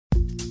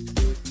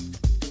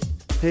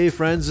Hey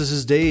friends, this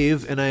is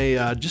Dave, and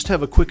I just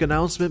have a quick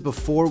announcement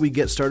before we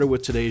get started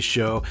with today's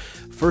show.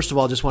 First of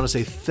all, I just want to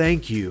say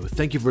thank you.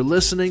 Thank you for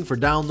listening, for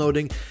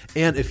downloading,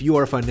 and if you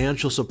are a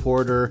financial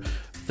supporter,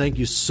 thank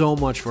you so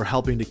much for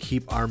helping to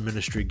keep our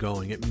ministry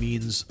going. It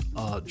means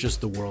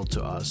just the world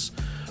to us.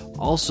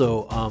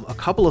 Also, a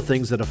couple of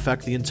things that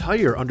affect the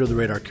entire Under the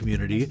Radar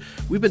community.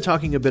 We've been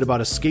talking a bit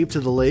about Escape to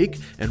the Lake,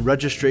 and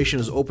registration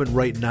is open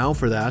right now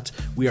for that.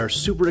 We are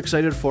super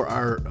excited for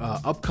our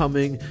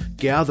upcoming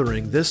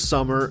gathering this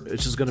summer,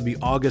 which is going to be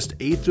August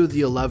 8th through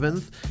the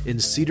 11th in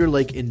Cedar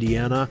Lake,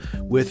 Indiana,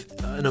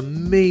 with an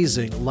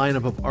amazing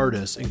lineup of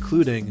artists,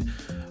 including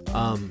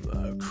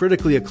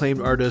critically acclaimed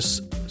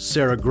artists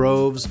Sarah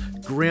Groves,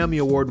 Grammy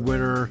Award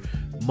winner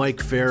Mike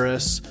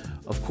Ferris,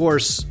 of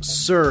course,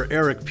 Sir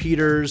Eric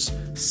Peters,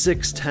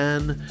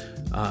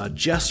 610,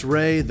 Jess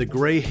Ray, The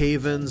Grey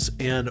Havens,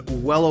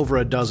 and well over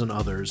a dozen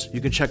others.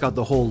 You can check out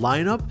the whole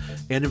lineup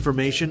and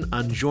information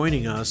on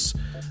joining us.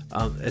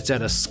 It's at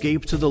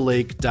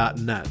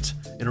escapetothelake.net.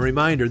 And a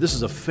reminder, this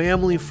is a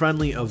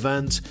family-friendly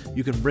event.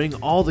 You can bring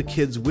all the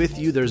kids with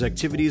you. There's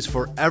activities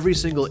for every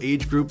single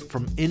age group,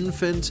 from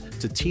infant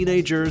to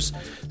teenagers.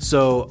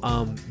 So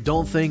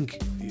don't think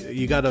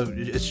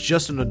it's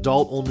just an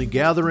adult-only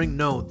gathering.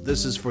 No,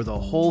 this is for the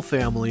whole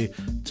family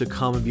to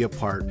come and be a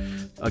part.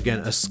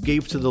 Again,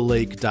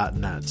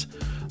 escapetothelake.net.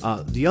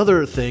 The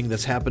other thing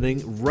that's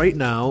happening right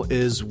now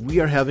is we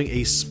are having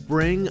a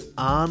spring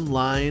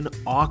online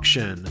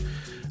auction.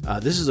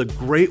 This is a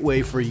great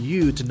way for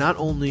you to not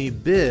only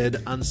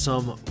bid on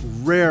some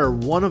rare,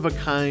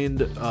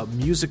 one-of-a-kind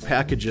music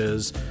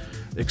packages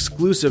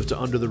exclusive to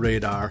Under the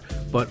Radar,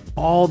 but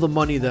all the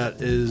money that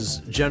is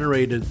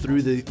generated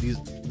through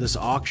this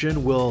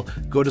auction will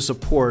go to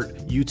support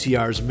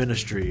UTR's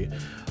ministry.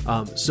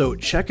 So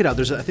check it out.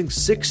 There's, I think,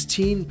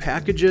 16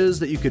 packages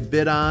that you could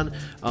bid on.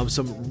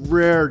 Some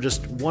rare,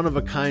 just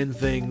one-of-a-kind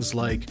things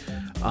like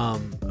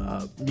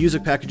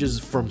music packages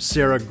from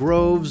Sarah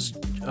Groves,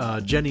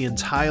 Jenny and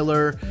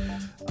Tyler,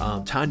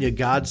 Tanya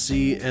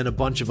Godsey, and a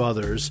bunch of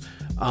others.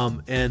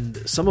 And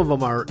some of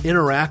them are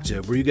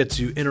interactive, where you get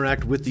to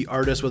interact with the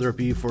artist, whether it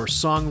be for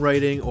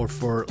songwriting or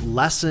for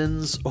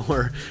lessons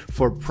or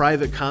for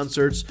private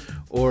concerts,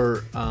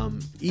 or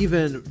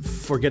even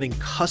for getting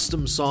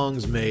custom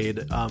songs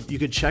made. You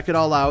can check it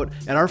all out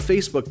at our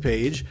Facebook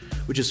page,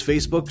 which is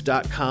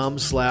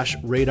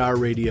facebook.com/Radar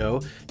Radio.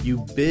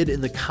 You bid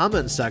in the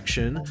comment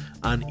section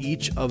on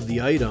each of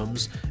the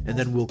items, and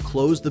then we'll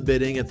close the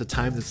bidding at the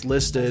time that's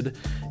listed.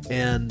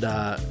 And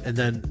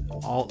then,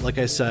 like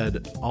I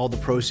said, all the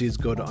proceeds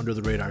go to Under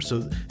the Radar.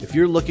 So if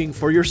you're looking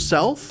for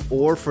yourself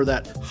or for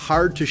that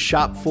hard to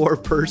shop for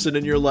person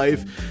in your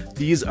life,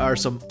 these are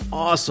some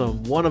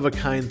awesome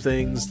one-of-a-kind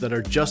things that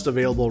are just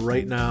available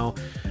right now.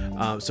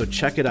 So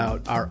check it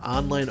out. Our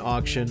online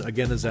auction,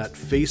 again, is at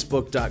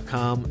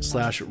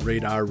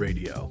facebook.com/Radar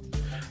Radio.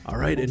 All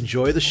right,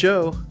 enjoy the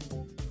show.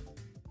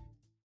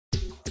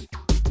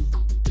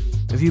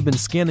 If you've been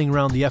scanning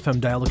around the FM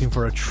dial looking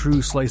for a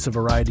true slice of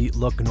variety,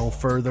 look no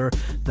further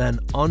than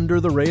Under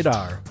the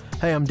Radar.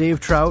 Hey, I'm Dave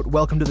Trout.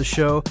 Welcome to the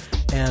show,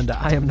 and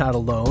I am not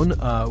alone.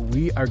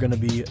 We are going to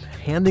be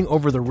handing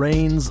over the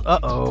reins,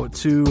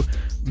 to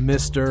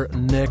Mr.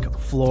 Nick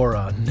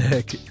Flora.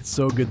 Nick, it's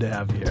so good to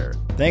have you here.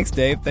 Thanks,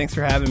 Dave. Thanks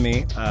for having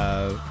me.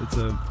 It's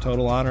a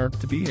total honor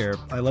to be here.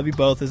 I love you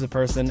both as a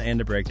person and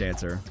a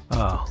breakdancer.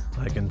 Oh,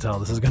 I can tell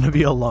this is going to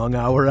be a long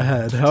hour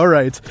ahead. All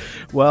right.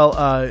 Well,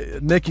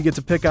 Nick, you get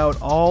to pick out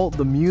all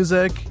the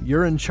music.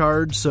 You're in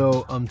charge,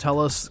 so tell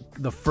us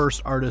the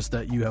first artist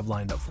that you have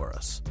lined up for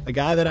us. A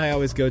guy that I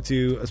always go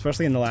to,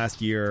 especially in the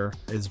last year,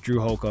 is Drew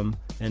Holcomb,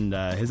 and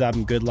his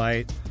album Good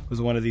Light was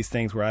one of these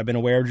things where I've been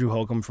aware of Drew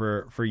Holcomb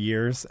for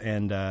years,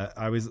 and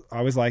I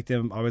always liked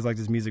him, always liked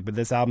his music, but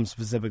this album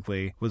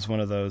specifically was one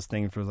of those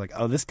things where I was like,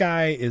 oh, this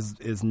guy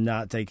is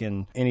not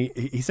taking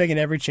he's taking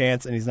every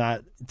chance, and he's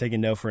not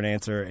taking no for an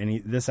answer,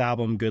 and this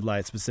album, Good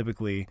Light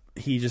specifically,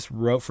 he just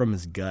wrote from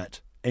his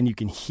gut. And you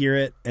can hear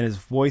it, and his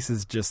voice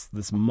is just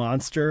this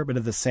monster, but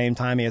at the same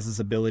time, he has this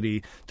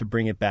ability to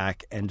bring it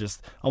back, and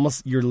just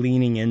almost you're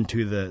leaning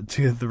into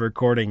the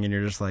recording, and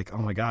you're just like, oh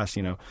my gosh,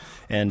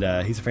 And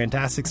he's a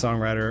fantastic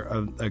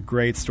songwriter, a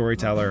great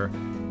storyteller.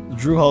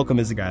 Drew Holcomb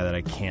is a guy that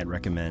I can't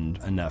recommend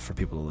enough for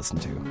people to listen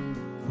to.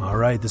 All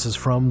right, this is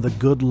from the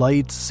Good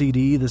Light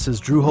CD. This is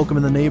Drew Holcomb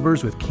and the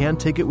Neighbors with Can't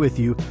Take It With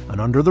You on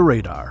Under the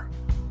Radar.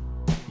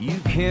 You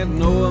can't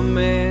know a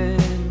man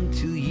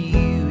till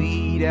you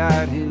eat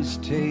at his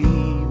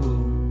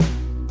table.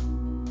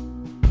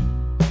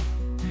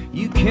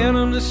 You can't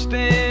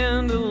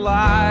understand a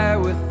lie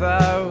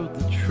without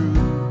the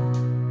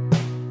truth.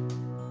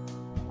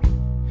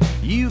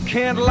 You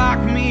can't lock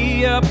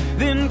me up,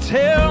 then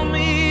tell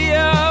me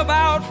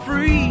about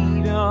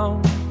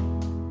freedom.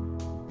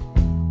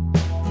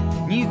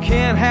 You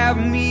can't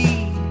have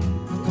me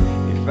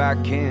if I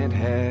can't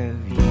have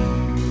you.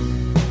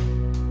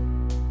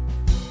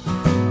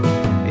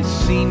 It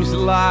seems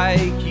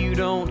like you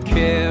don't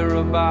care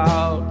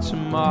about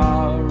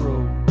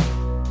tomorrow.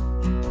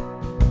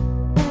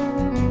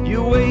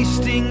 You're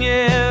wasting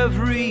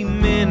every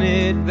minute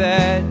minute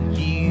that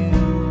you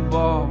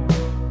bought.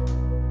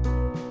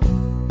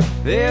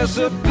 There's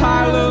a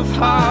pile of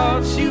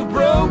hearts you've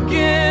broken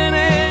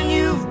and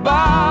you've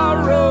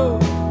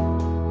borrowed,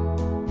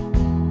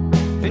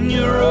 and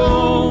your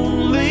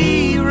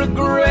only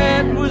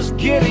regret was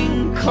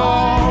getting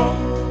caught.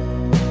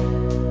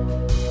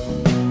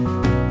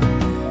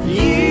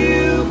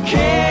 You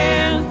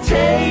can't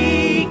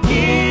take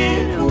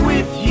it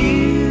with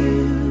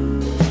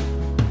you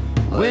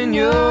when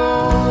you're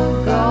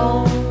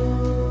gone.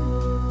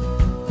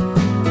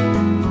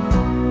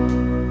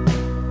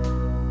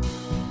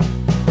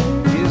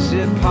 Is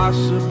it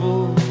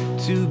possible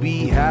to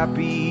be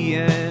happy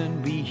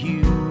and be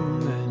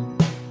human?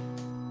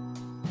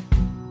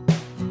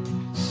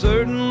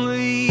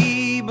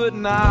 Certainly, but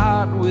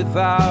not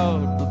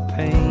without the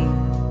pain.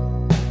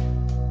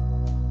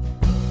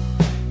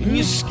 And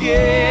you're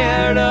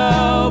scared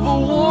of a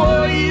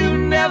war you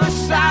never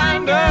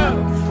signed up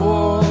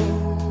for,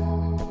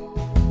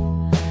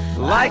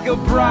 like a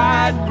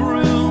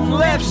bridegroom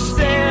left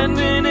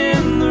standing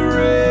in the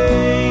rain.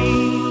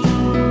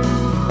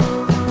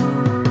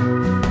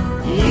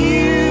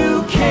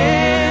 You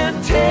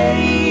can't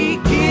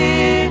take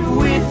it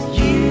with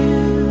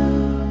you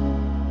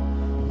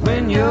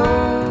when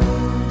you're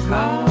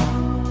gone.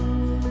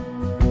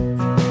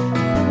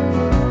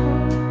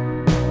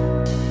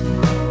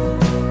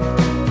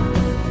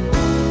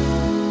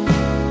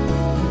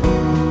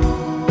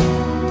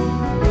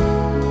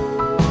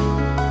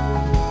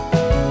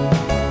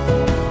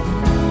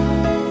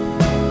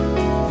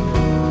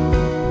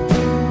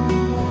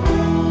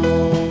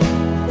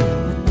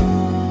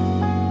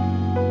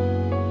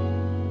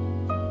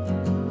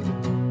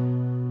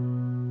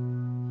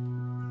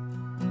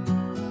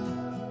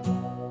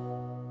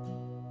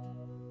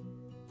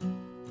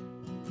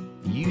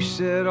 You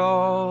said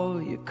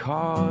all your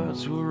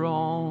cards were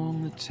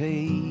on the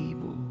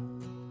table,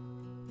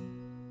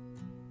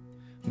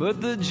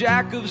 but the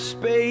Jack of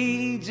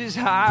Spades is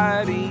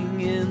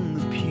hiding in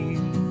the pew,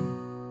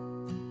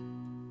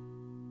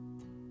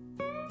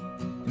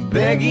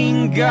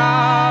 begging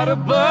God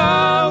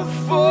above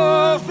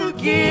for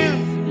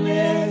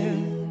forgiveness.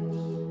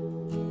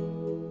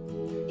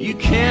 You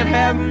can't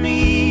have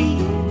me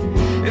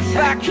if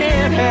I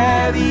can't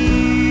have you.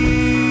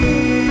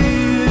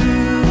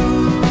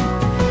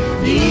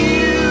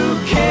 You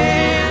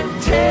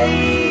can't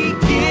take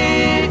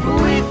it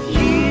with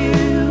you.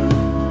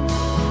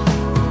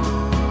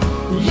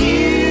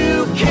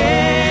 You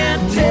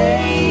can't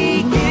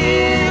take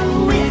it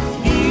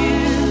with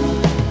you.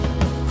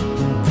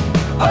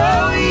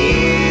 Oh,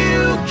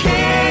 you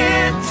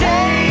can't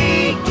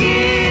take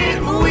it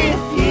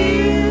with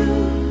you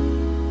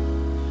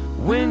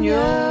when you're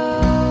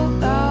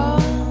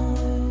gone.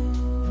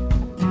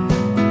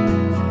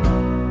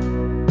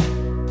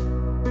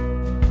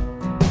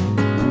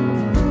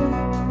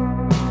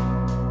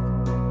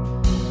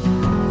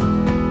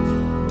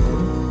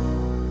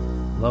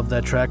 Love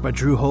that track by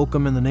Drew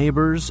Holcomb and the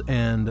Neighbors.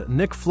 And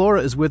Nick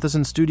Flora is with us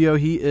in studio.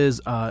 He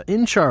is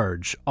in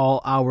charge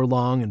all hour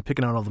long and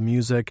picking out all the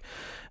music.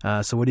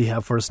 So what do you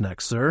have for us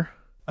next, sir?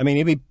 I mean,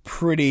 it'd be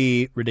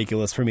pretty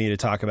ridiculous for me to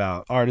talk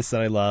about artists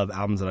that I love,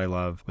 albums that I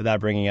love, without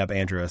bringing up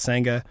Andrew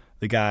Osenga.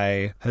 The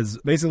guy has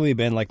basically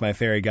been like my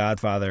fairy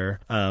godfather,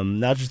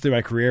 not just through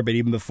my career, but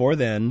even before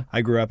then.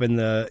 I grew up in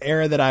the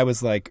era that I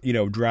was like,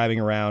 driving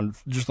around,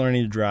 just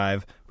learning to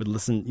drive, would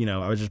listen,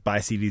 I would just buy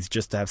CDs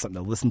just to have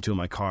something to listen to in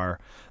my car.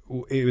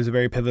 It was a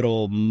very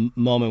pivotal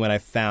moment when I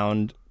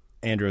found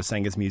Andrew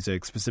Osenga's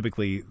music,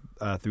 specifically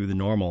through the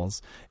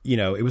Normals.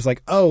 It was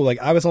like,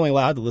 I was only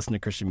allowed to listen to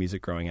Christian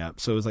music growing up.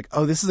 So it was like,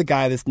 this is a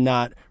guy that's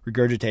not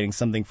regurgitating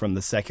something from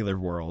the secular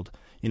world,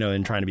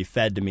 and trying to be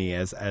fed to me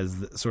as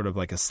sort of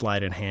like a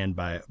sleight in hand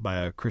by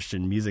a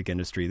Christian music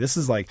industry. This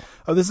is like,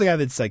 this is a guy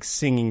that's like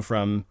singing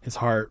from his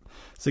heart.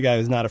 It's a guy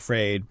who's not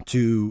afraid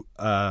to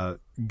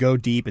go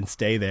deep and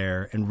stay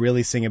there and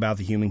really sing about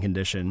the human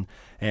condition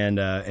and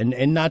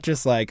not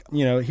just like,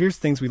 here's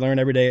things we learn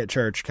every day at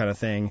church kind of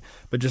thing,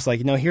 but just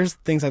like, here's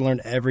things I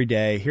learned every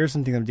day. Here's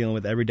some things I'm dealing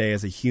with every day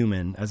as a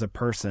human, as a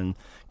person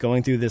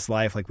going through this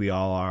life like we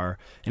all are.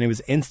 And it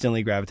was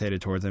instantly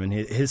gravitated towards him. And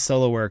his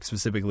solo work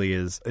specifically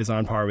is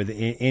on par with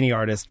any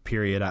artist,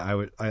 period.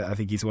 I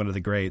think he's one of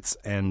the greats.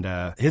 And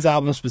his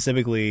album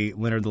specifically,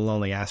 Leonard the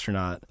Lonely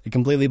Astronaut, it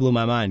completely blew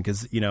my mind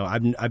because,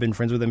 I've been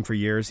friends with him for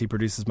years. He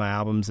produces my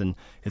albums, and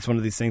it's one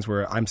of these things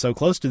where I'm so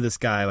close to this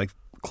guy, like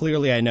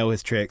clearly I know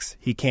his tricks.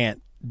 He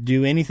can't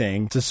do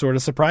anything to sort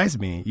of surprise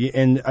me,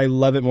 and I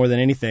love it more than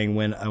anything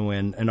when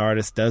an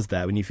artist does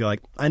that, when you feel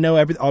like I know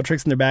all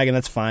tricks in their bag and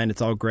that's fine,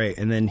 it's all great,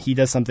 and then he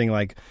does something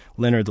like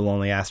Leonard the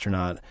Lonely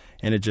Astronaut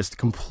and it just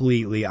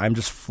completely, I'm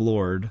just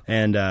floored.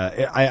 And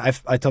I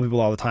tell people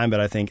all the time, but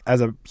I think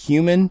as a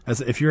human,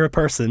 if you're a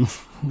person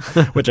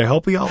which I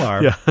hope we all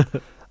are, yeah.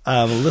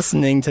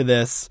 listening to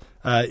this,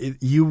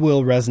 you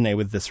will resonate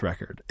with this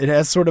record. It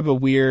has sort of a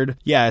weird,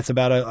 it's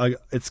about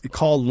it's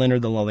called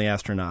Leonard the Lonely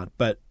Astronaut,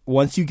 but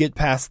once you get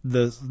past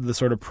the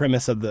sort of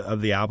premise of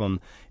the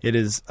album, it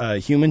is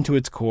human to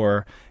its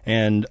core,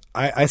 and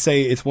I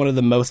say it's one of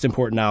the most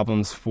important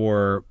albums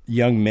for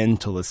young men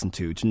to listen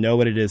to know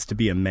what it is to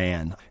be a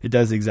man. It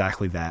does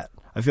exactly that.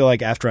 I feel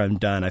like after I'm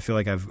done, I feel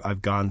like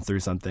I've gone through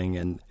something,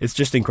 and it's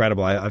just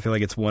incredible. I feel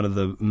like it's one of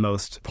the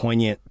most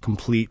poignant,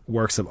 complete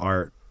works of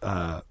art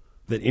that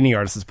any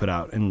artist has put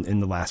out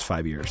in the last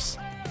 5 years.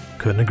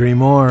 Couldn't agree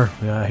more.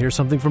 Here's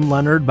something from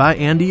Leonard by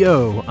Andy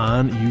O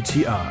on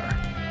UTR.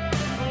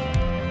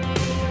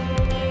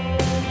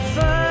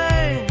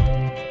 Fine.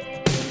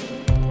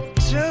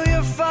 Tell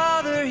your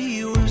father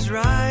he was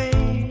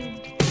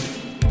right.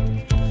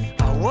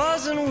 I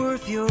wasn't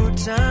worth your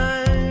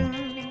time.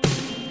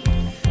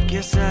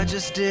 Guess I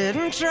just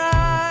didn't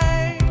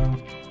try.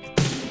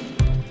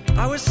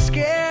 I was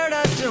scared,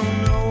 I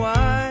don't know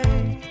why.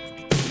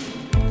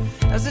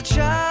 As a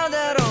child,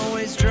 I'd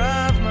always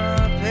drive my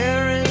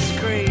parents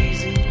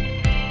crazy.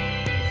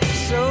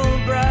 So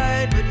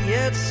bright, but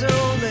yet so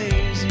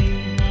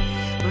lazy.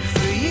 But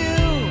for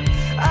you,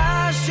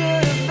 I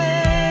should have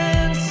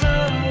been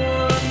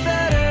someone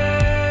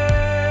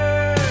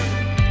better.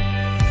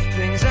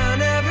 Things I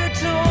never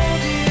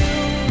told you.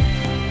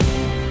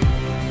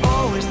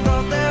 Always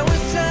thought there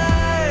was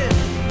time.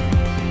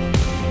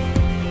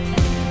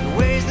 The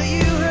ways that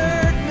you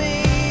hurt me.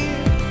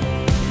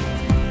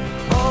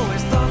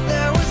 Always thought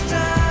there was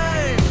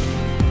time.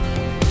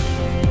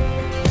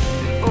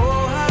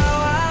 Oh, how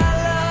I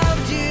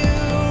loved you.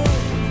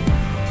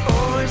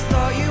 Always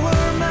thought you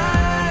were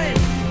mine.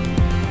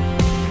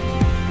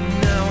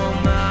 Now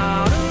I'm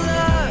out of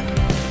luck.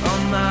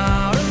 I'm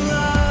out of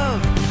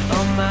love.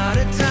 I'm out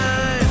of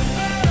time.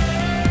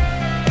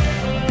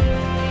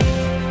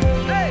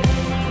 Hey!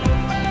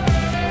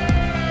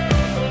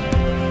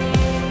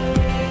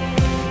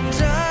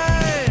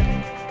 Time.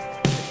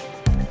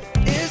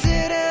 Is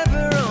it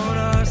ever on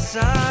our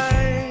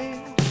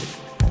side?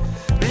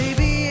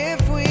 Maybe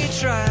if we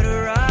try to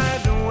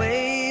ride the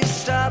waves,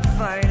 stop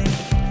fighting,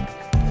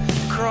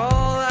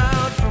 crawl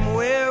out from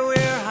where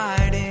we're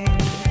hiding.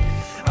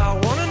 I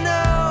wanna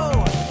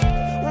know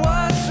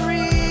what's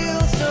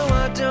real so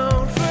I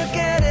don't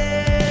forget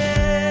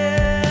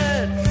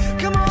it.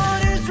 Come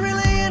on, who's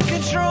really in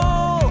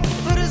control?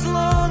 But as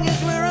long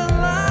as we're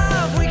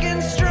alive, we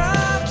can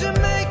strive to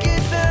make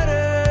it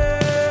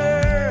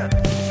better.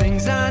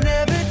 Things I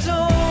never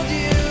told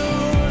you.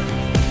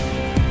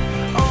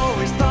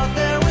 Always thought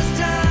there was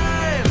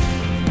time.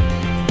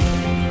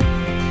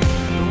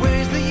 The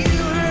ways that you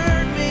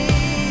hurt me.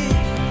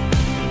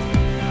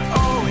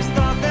 Always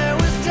thought there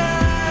was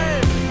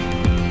time.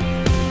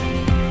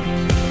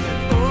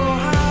 Oh,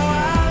 how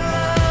I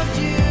loved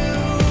you.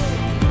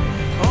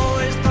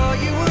 Always thought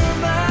you were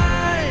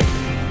mine.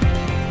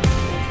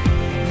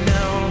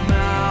 Now I'm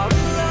out of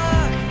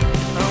luck.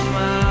 I'm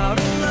out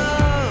of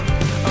love.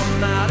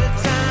 I'm out of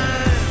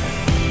time.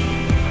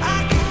 I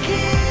could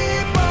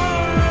keep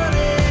on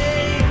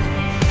running.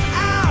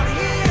 Out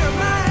here,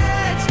 my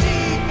head's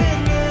deep in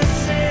the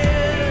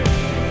sand.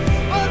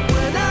 But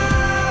when I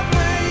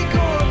break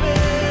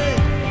orbit,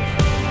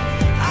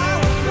 I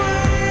will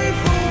pray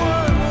for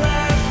one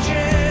last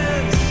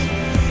chance.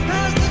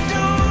 As the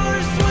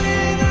doors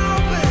swing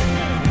open,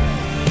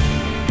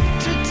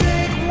 to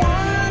take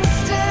one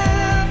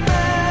step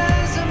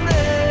as a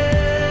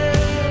man.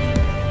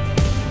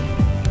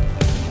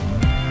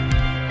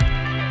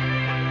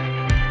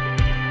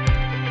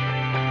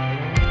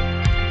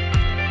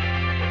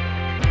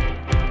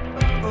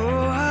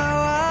 Oh, how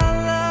I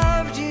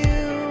loved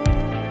you.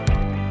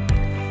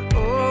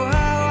 Oh,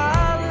 how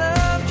I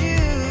loved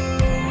you.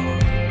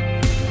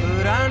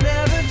 But I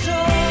never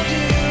told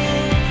you.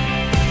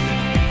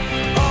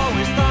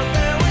 Always thought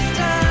there was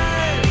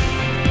time.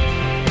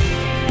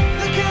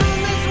 The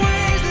countless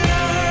ways that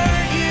I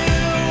hurt you.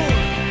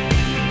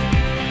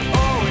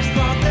 Always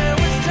thought there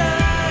was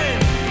time.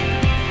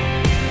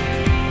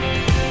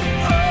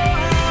 Oh,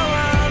 how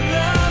I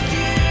loved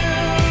you.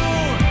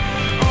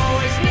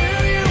 Always knew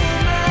you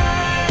were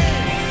mine.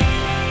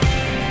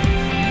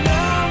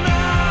 Now I'm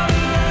out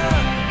of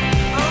luck.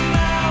 I'm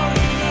out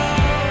of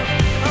love.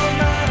 I'm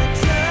out of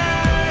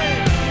time.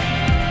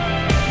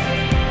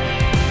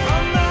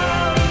 I'm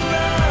out of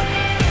luck.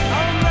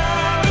 I'm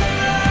out of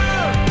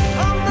love.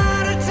 I'm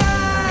out of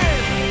time.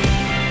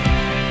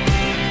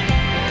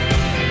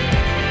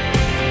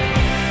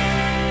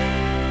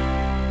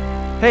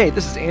 Hey,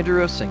 this is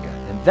Andrew Osinga,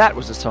 and that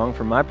was a song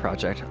from my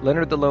project,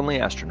 Leonard the Lonely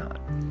Astronaut.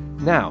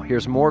 Now,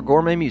 here's more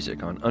gourmet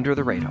music on Under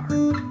the Radar.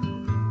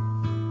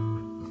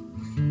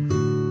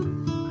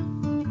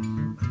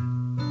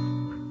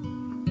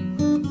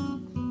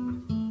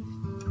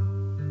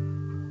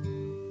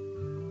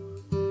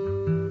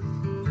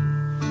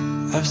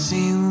 I've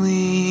seen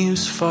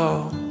leaves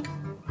fall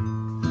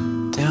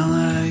down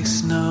like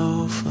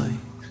snowflakes.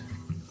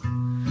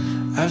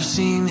 I've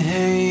seen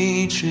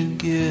hatred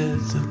get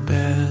the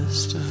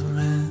best of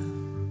men.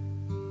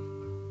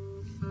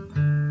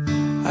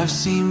 I've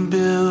seen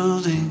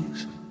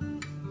buildings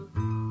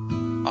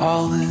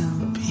all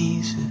in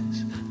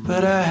pieces,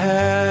 but I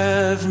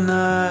have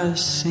not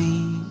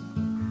seen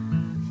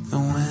the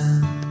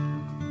wind.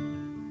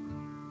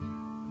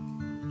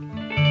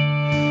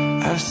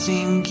 I've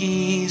seen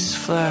geese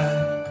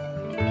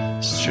fly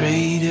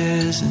straight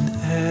as an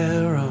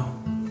arrow.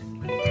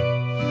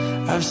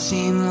 I've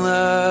seen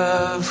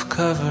love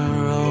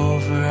cover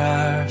over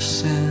our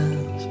sins.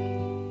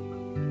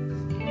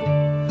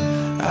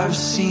 I've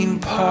seen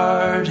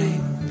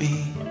parting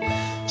be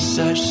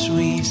such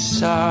sweet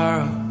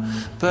sorrow,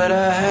 but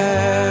I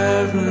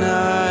have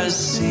not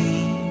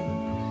seen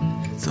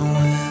the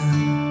wind.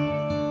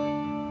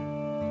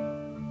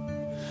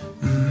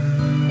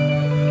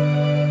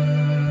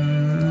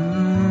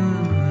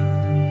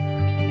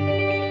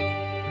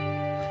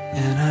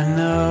 And I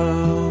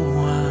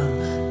know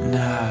I'm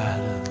not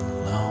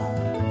alone.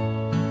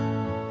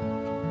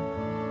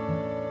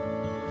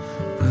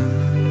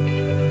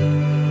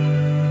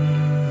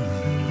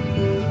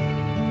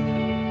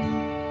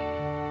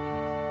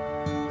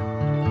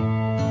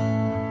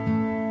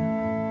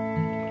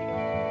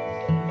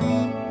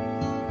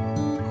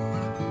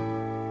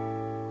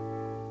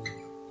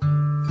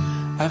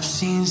 I've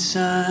seen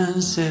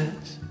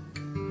sunsets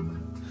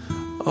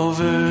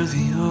over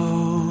the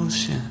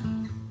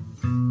ocean.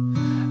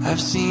 I've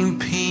seen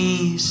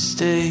peace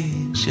stay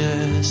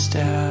just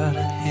out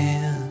of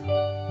hand.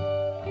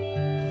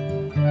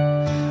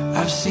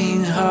 I've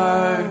seen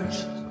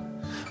hearts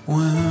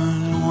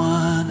wound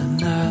one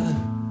another,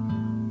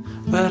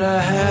 but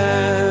I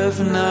have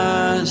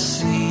not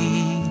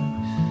seen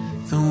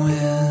the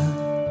wind.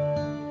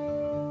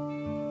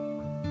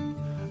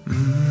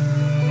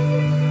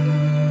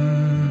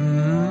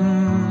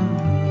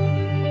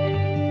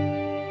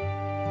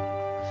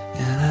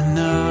 And I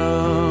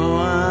know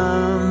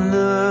I'm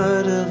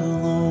not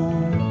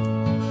alone.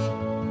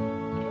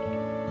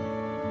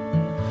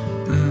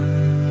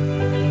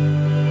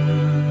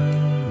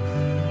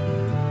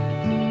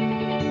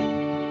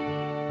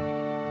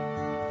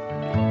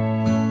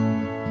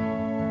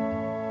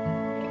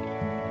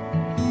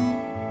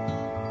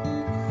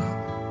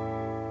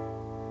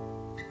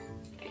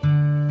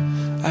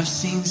 I've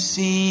seen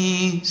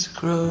seeds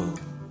grow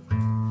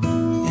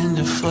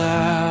into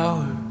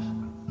flowers.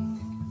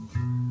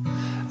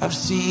 I've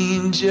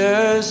seen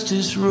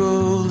justice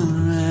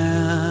rolling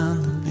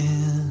around the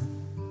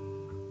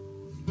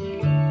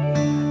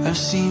bend. I've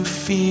seen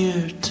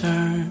fear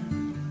turn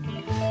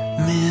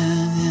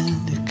men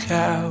into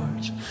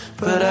cowards,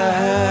 but I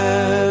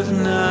have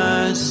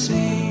not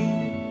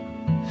seen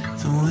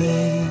the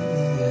wind.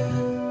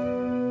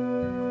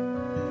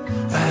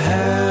 I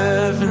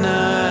have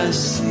not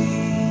seen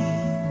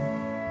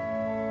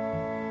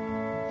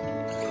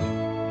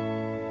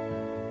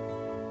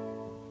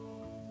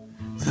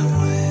the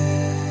wind.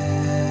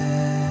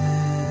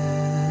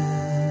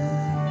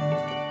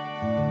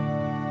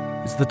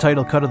 It's the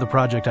title cut of the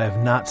project, I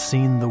Have Not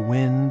Seen the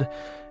Wind.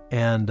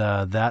 And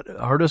that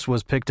artist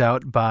was picked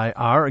out by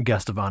our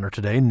guest of honor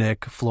today,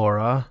 Nick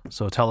Flora.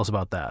 So tell us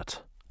about that.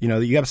 You know,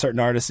 you have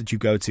certain artists that you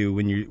go to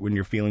when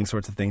you're feeling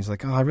sorts of things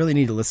like, oh, I really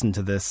need to listen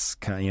to this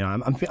kind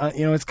of, I'm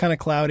it's kind of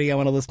cloudy. I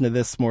want to listen to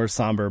this more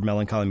somber,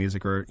 melancholy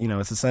music, or,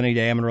 it's a sunny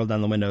day. I'm going to roll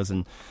down the windows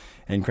and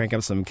crank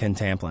up some Ken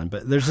Tamplin.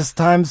 But there's just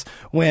times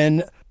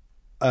when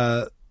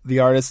the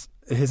artist,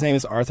 his name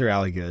is Arthur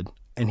Alligood,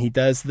 and he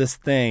does this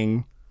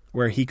thing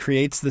where he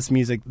creates this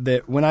music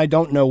that when I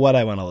don't know what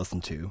I want to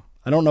listen to,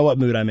 I don't know what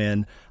mood I'm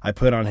in, I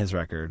put on his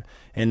record,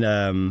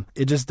 and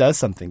it just does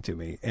something to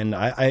me. And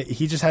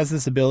he just has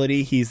this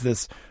ability. He's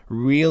this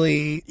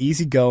really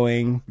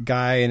easygoing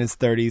guy in his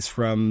 30s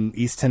from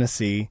East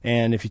Tennessee,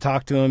 and if you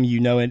talk to him, you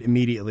know it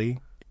immediately.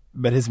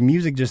 But his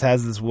music just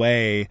has this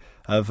way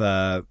of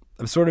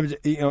sort of,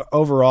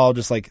 overall,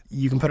 just like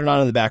you can put it on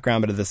in the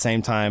background, but at the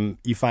same time,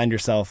 you find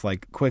yourself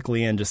like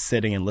quickly in just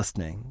sitting and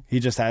listening. He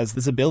just has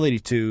this ability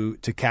to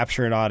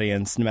capture an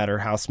audience, no matter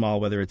how small,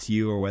 whether it's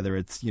you or whether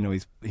it's,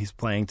 he's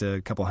playing to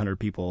a couple hundred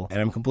people.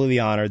 And I'm completely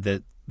honored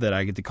that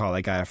I get to call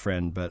that guy a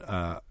friend. But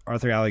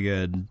Arthur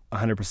Alligood,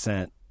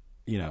 100%,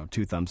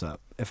 2 thumbs up.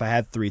 If I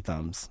had 3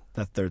 thumbs,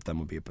 that third thumb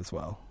would be up as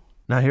well.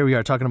 Now, here we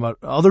are talking about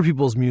other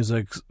people's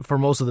music for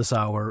most of this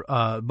hour,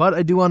 but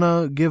I do want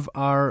to give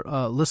our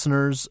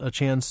listeners a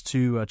chance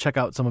to check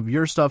out some of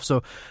your stuff.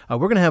 So we're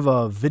going to have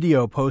a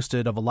video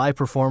posted of a live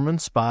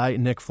performance by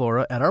Nick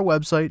Flora at our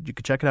website. You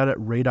can check it out at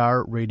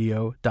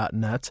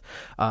radarradio.net.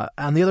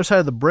 On the other side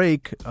of the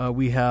break,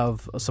 we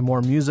have some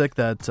more music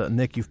that,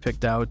 Nick, you've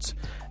picked out.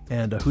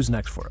 And who's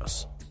next for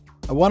us?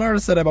 One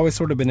artist that I've always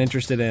sort of been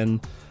interested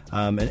in,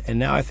 and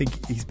now I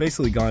think he's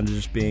basically gone to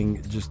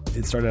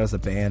it started as a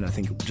band. I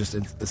think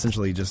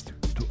essentially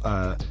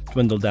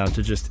dwindled down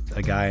to just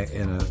a guy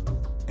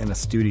in a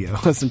studio,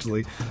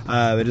 essentially.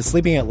 It is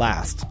Sleeping at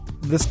Last.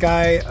 This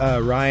guy,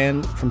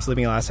 Ryan from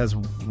Sleeping at Last, has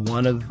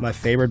one of my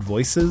favorite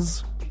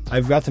voices.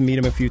 I've got to meet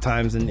him a few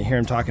times and hear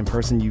him talk in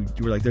person. You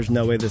were like, there's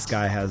no way this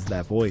guy has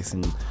that voice.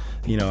 And,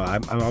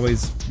 I'm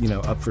always,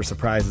 up for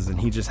surprises. And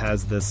he just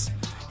has this,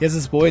 He has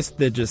this voice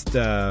that just,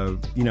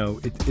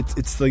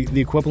 it's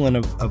the equivalent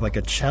of like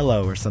a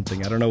cello or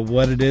something. I don't know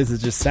what it is.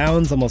 It just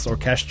sounds almost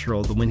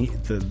orchestral,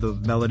 the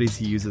melodies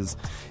he uses.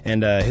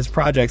 And his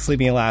project,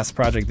 Sleeping at Last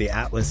project, the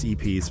Atlas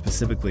EP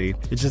specifically,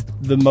 it's just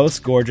the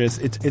most gorgeous.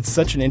 It's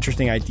such an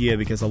interesting idea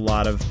because a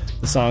lot of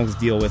the songs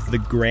deal with the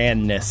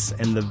grandness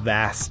and the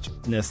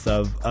vastness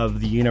of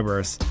the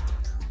universe.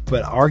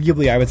 But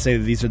arguably, I would say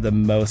that these are the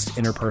most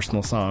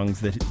interpersonal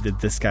songs that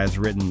this guy's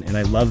written, and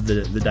I love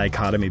the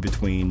dichotomy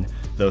between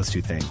those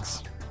two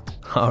things.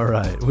 All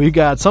right, we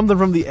got something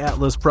from the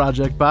Atlas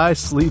Project by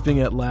Sleeping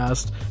at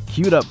Last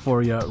queued up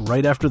for you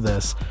right after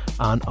this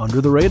on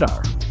Under the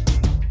Radar.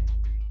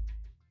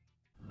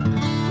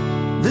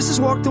 This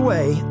is Walked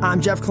Away. I'm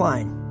Jeff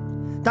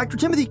Klein. Dr.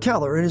 Timothy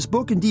Keller, in his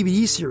book and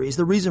DVD series,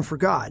 The Reason for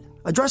God,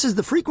 addresses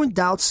the frequent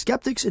doubts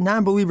skeptics and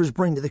non-believers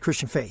bring to the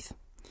Christian faith.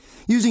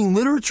 Using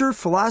literature,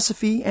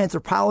 philosophy,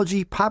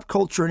 anthropology, pop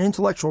culture, and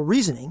intellectual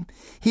reasoning,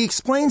 he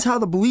explains how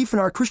the belief in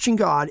our Christian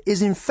God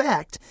is in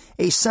fact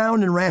a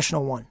sound and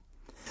rational one.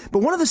 But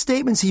one of the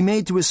statements he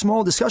made to his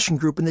small discussion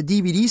group in the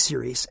DVD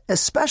series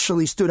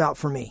especially stood out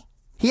for me.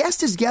 He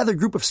asked his gathered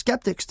group of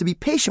skeptics to be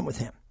patient with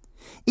him,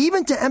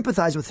 even to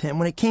empathize with him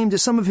when it came to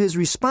some of his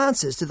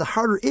responses to the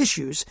harder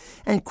issues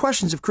and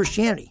questions of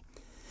Christianity.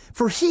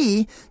 For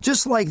he,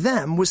 just like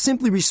them, was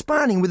simply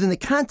responding within the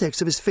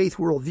context of his faith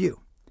worldview.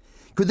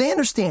 Could they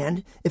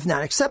understand, if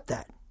not accept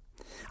that?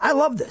 I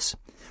love this.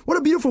 What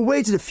a beautiful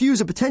way to diffuse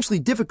a potentially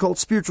difficult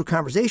spiritual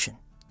conversation.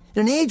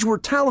 In an age where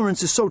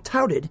tolerance is so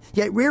touted,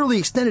 yet rarely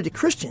extended to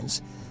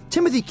Christians,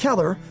 Timothy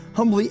Keller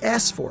humbly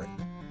asks for it.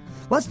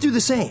 Let's do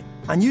the same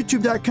on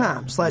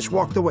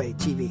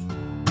youtube.com/walkedawaytv.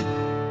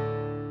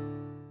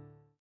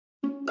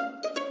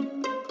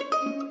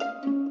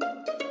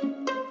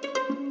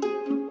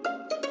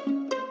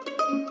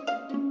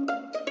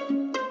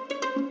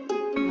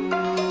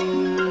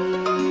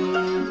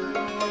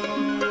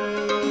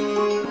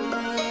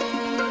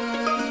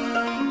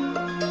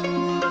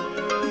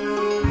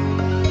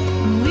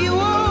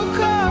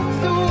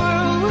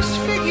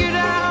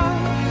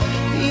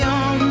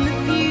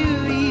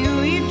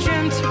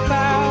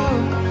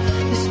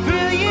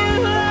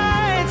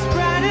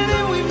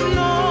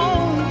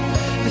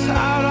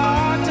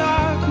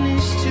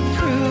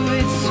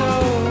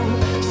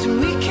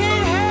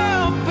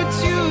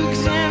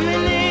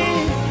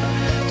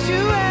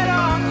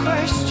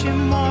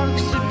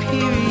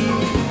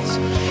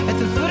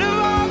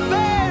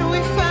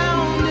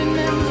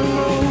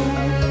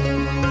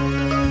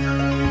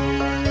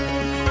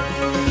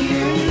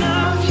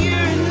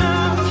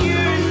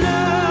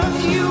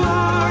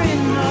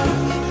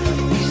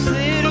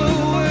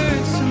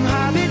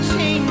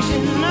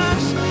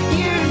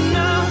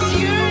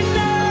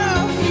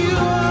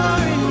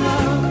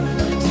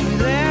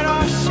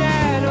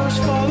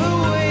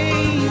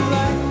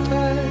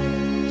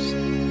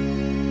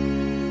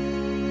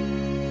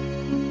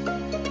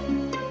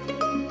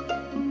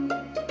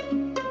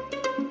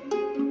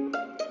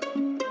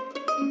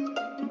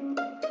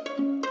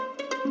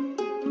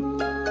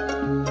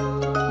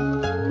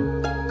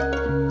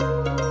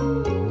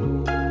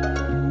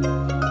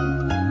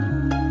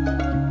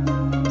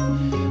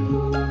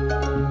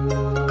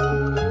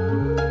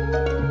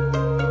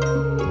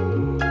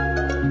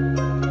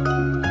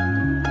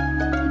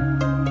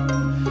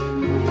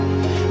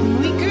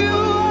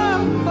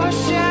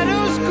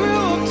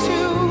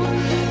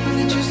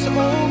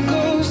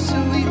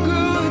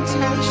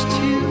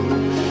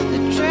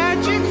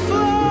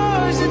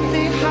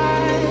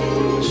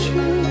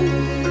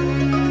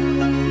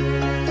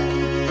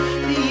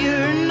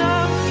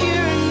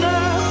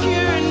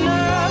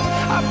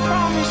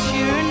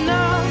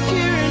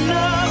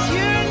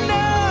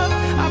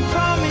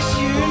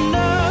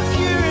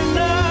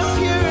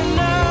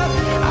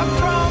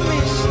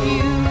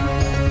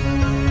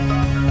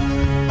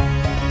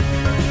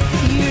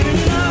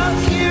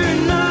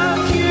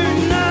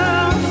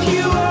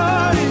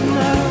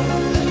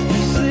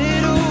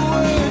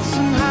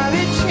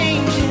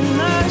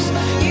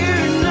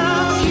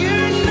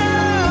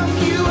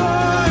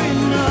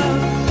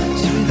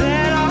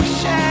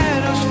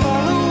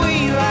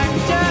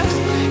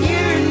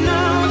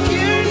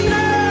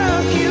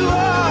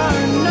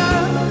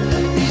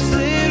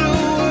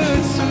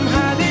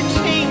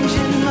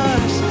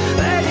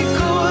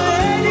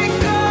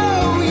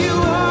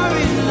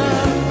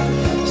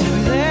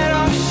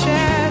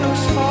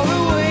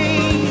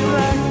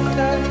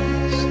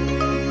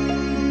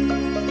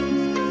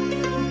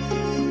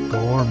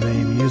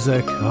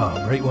 Music.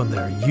 Oh, great one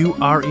there. You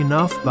Are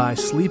Enough by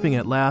Sleeping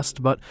at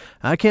Last, but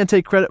I can't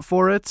take credit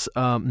for it.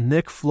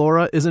 Nick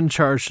Flora is in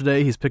charge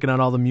today. He's picking out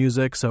all the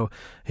music, so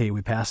hey,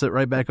 we pass it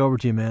right back over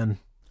to you, man.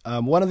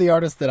 One of the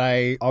artists that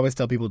I always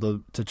tell people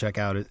to check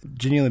out,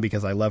 genuinely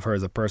because I love her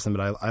as a person,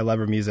 but I love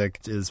her music,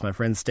 is my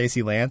friend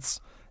Stacey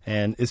Lance.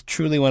 And it's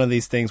truly one of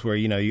these things where,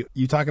 you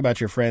talk about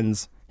your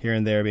friends here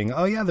and there being,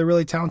 oh yeah, they're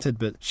really talented,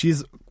 but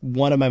she's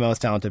one of my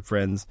most talented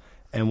friends.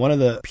 and one of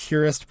the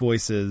purest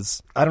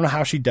voices. I don't know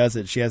how she does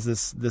it. She has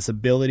this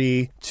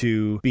ability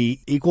to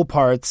be equal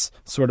parts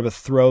sort of a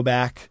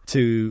throwback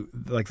to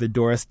like the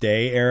Doris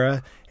Day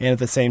era, and at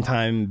the same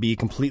time be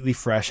completely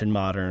fresh and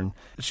modern.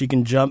 She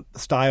can jump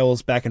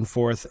styles back and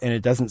forth, and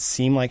it doesn't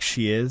seem like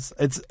she is.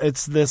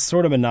 It's this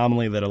sort of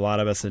anomaly that a lot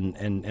of us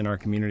in our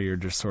community are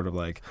just sort of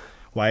like,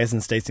 why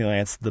isn't Stacey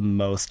Lance the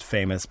most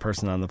famous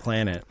person on the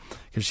planet?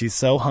 Because she's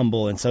so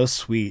humble and so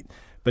sweet,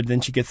 but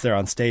then she gets there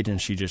on stage and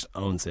she just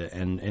owns it.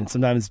 And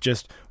sometimes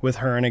just with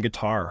her and a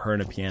guitar, her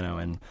and a piano.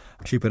 And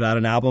she put out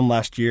an album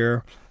last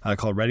year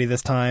called Ready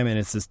This Time, and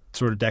it's this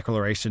sort of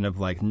declaration of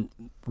like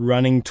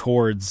running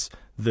towards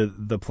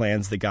the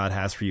plans that God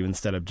has for you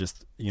instead of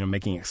just,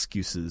 making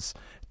excuses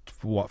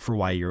for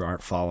why you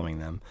aren't following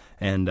them.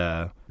 And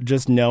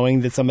just knowing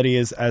that somebody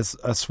is as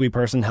a sweet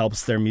person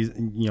helps their music,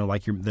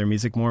 their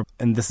music more.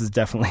 And this is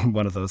definitely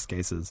one of those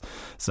cases.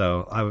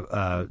 So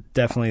I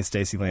definitely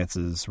Stacey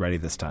Lance's Ready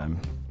This Time.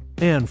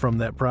 And from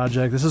that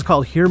project, this is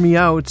called Hear Me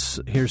Out.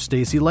 Here's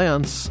Stacey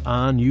Lance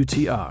on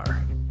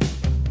UTR.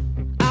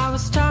 I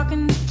was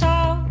talking to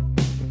talk,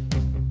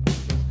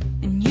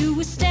 and you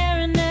were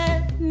staring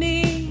at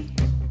me,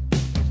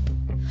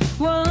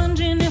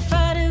 wondering if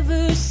I'd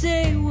ever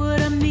say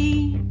what I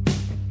mean.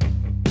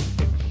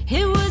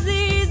 It was the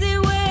easy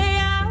way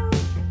out,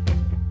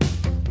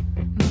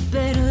 but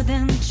better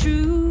than the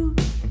truth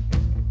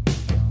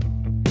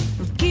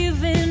of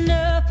giving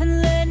up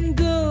and letting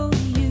go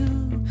of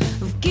you,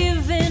 of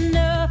giving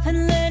up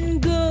and letting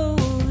go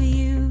of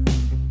you.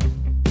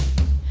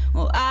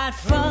 Well, I'd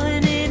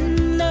fallen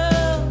in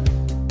love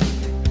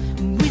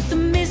with the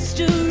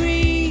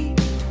mystery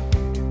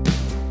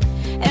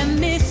and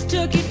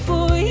mistook it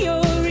for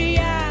your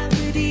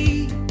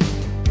reality.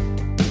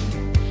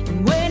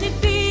 And when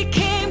it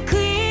became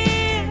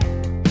clear,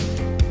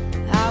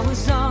 I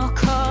was all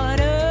caught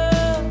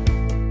up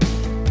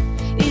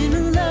in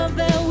a love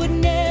that would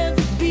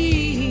never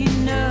be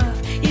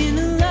enough, in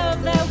a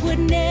love that would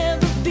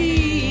never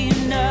be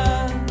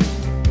enough.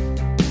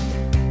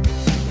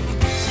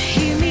 So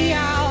hear me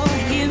out,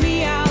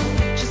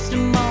 just a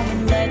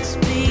moment, let's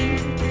be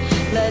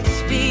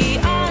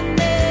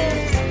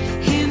honest.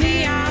 Hear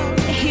me out,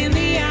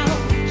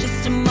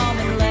 just a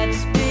moment,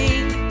 let's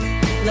be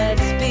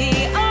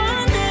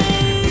honest.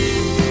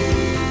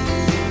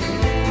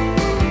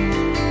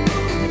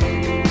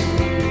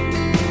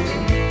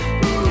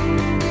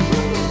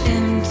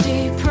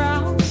 Empty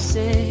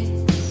promises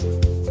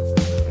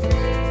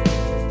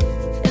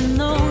and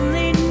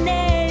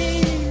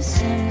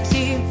loneliness,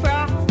 empty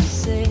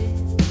promises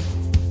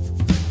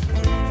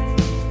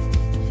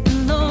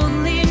and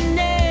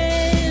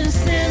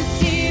loneliness,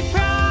 empty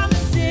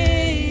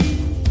promises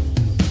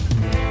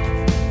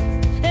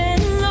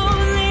and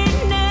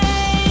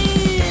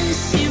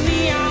loneliness. Hear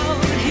me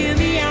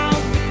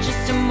out,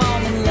 just a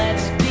moment,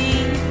 let's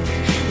be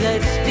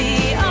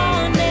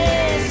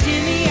honest.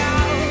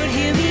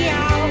 Hear me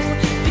out,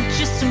 but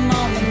just a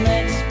moment,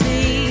 let's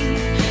be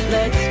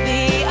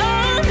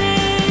honest.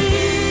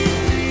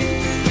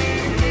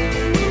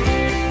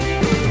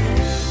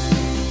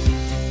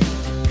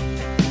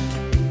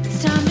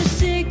 It's time to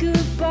say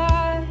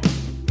goodbye.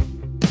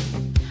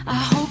 I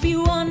hope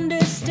you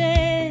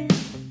understand.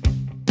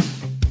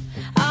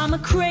 I'm a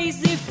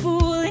crazy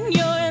fool and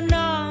you're an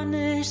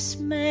honest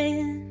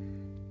man.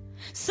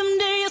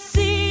 Someday you'll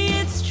see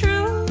it's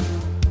true,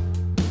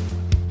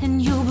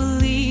 and you'll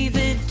believe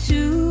it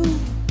too,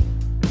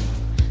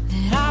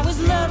 that I was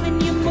loving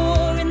you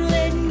more and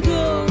letting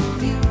go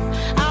of you.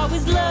 I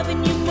was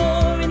loving you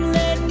more and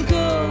letting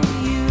go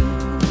of you.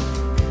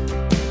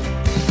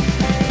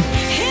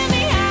 Hear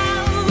me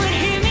out, oh, let's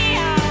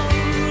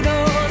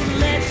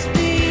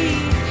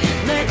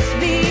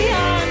be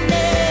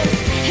honest.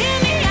 Hear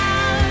me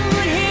out,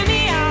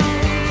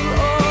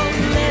 oh,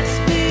 let's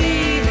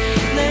be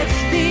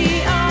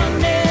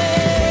honest.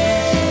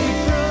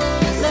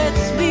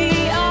 Let's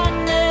be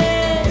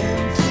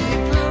honest.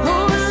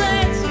 Oh,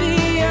 let's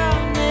be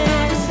honest.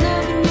 I was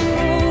loving you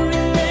more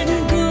and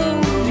letting go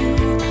of you.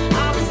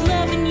 I was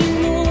loving you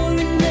more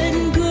and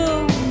letting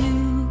go of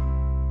you.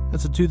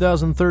 That's a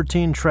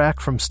 2013 track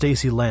from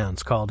Stacey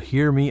Lance called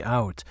Hear Me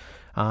Out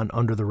on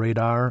Under the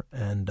Radar.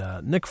 And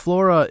Nick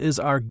Flora is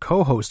our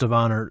co-host of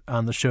honor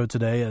on the show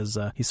today, as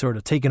he's sort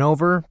of taken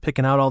over,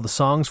 picking out all the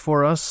songs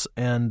for us.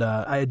 And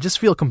I just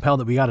feel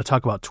compelled that we got to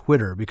talk about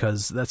Twitter,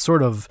 because that's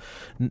sort of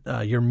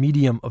your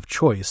medium of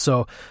choice.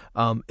 So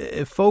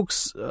if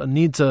folks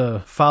need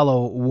to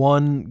follow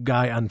one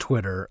guy on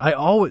Twitter,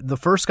 the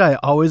first guy I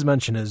always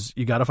mention is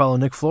you got to follow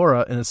Nick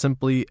Flora, and it's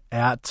simply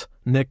at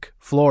Nick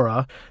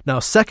Flora. Now,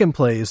 second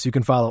place, you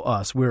can follow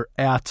us. We're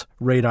at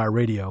Radar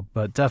Radio,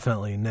 but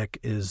definitely Nick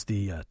is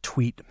the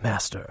tweet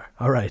master.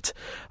 All right.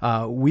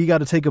 We got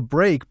to take a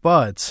break,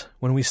 but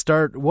when we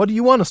start, what do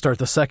you want to start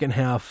the second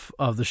half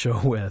of the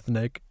show with,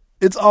 Nick?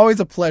 It's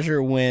always a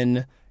pleasure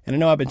when, and I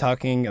know I've been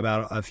talking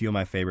about a few of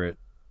my favorite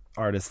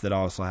artists that I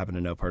also happen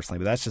to know personally,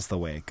 but that's just the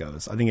way it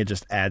goes. I think it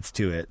just adds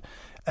to it.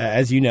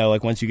 as you know,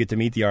 like once you get to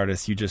meet the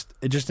artist, it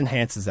just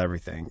enhances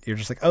everything. You're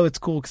just like, oh, it's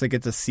cool because I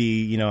get to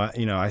see,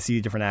 I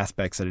see different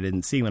aspects that I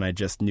didn't see when I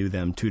just knew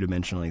them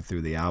two-dimensionally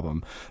through the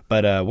album.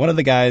 But one of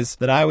the guys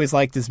that I always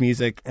liked his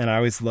music, and I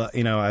always,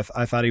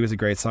 I thought he was a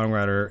great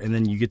songwriter, and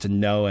then you get to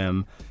know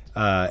him,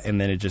 and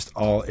then it just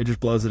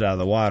blows it out of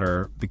the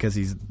water because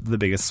he's the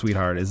biggest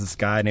sweetheart. Is this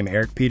guy named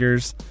Eric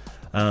Peters?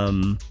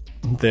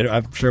 That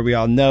I'm sure we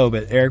all know,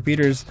 but Eric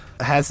Peters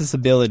has this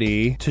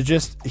ability to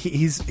just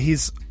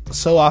he's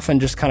so often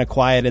just kind of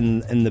quiet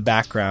in the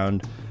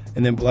background,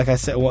 and then like I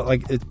said,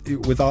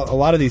 with a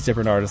lot of these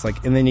different artists,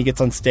 and then he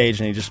gets on stage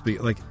and he just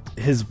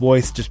his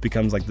voice just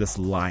becomes like this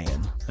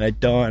lion, and I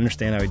don't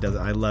understand how he does it.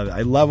 I love it.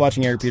 I love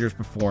watching Eric Peters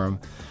perform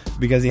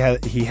because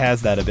he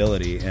has that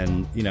ability,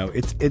 and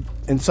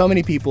and so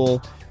many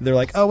people, they're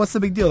like, oh, what's the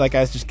big deal? That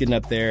guy's just getting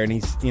up there, and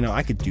he's,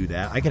 I could do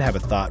that. I could have a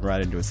thought and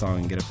write into a song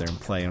and get up there and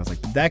play. And I was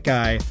like, that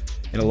guy,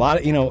 and a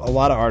lot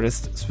of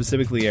artists,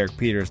 specifically Eric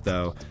Peters,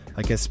 though,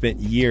 has spent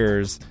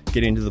years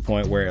getting to the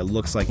point where it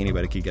looks like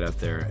anybody could get up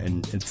there,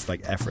 and it's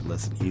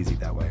effortless and easy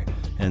that way.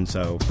 And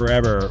so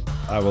forever,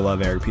 I will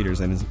love Eric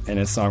Peters and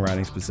his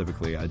songwriting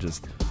specifically. I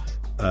just,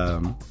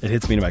 it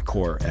hits me to my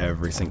core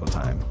every single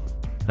time.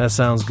 That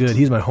sounds good.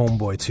 He's my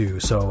homeboy, too.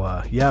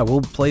 So,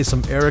 we'll play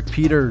some Eric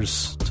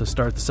Peters to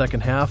start the second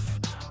half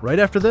right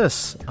after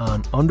this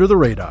on Under the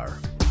Radar.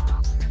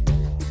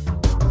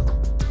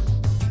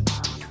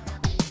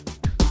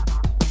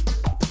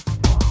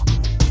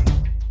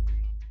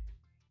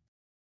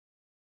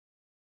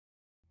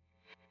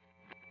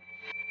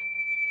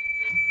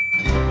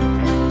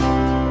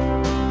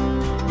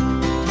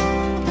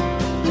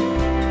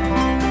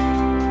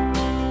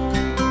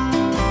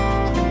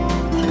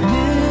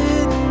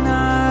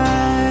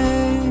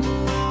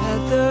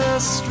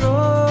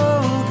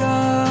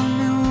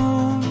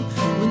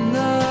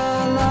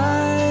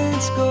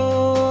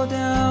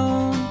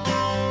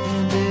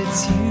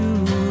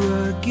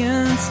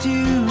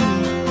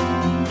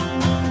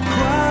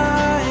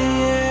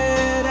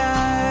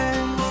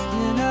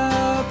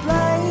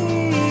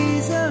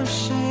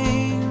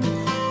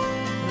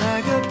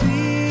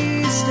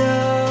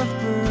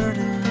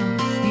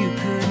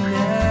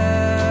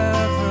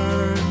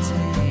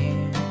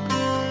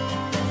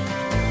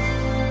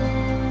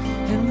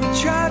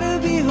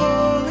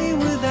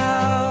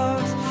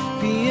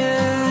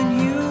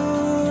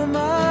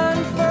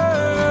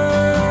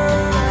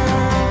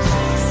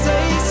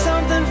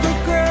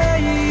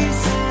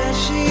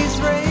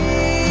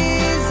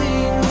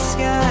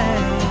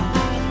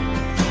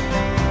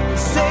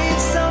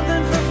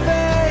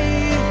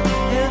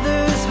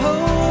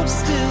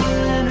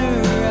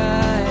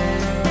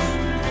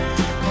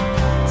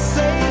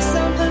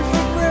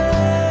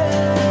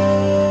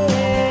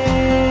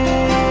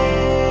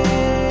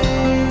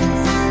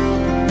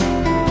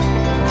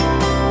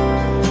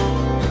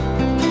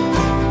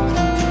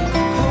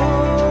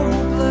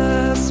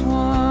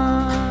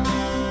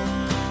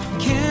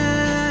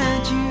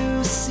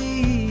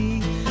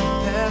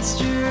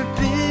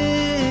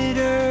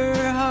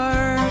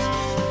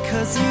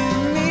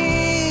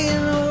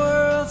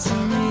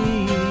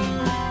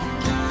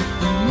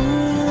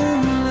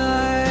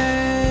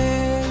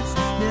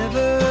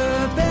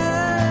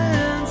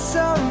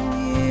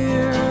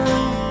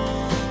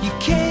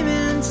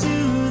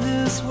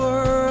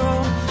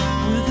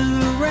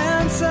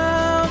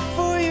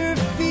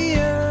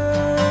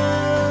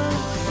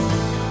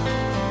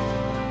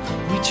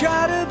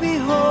 Try to be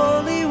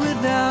holy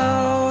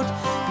without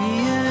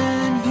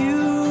being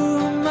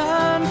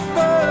human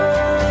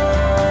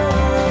first.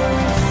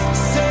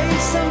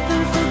 Save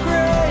something for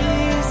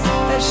grace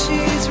as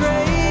she's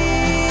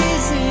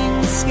raising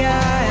the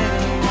sky.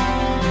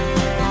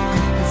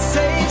 And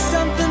save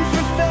something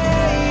for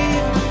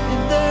faith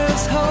if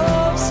there's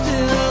hope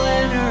still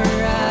in her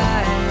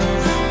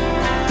eyes.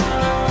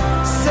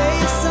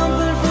 Save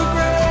something for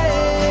grace.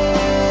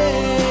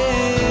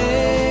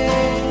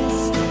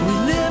 We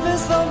live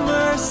as though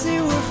mercy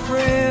were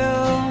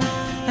frail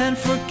and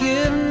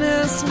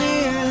forgiveness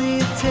merely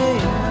a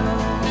tale.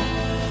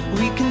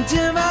 We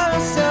condemn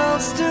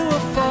ourselves to a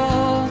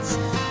fault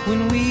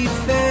when we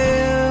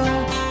fail.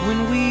 When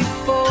we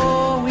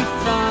fall, we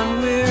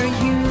find we're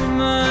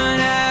human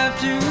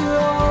after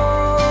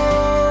all.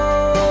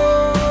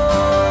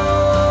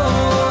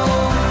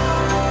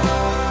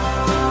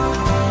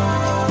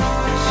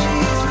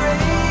 She's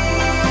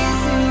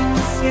raising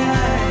the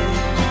sky.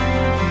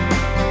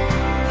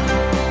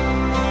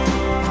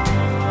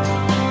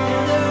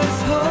 And there's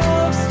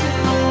hope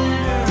still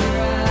in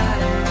her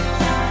eyes.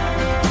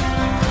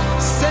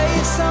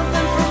 Save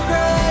something for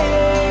grace.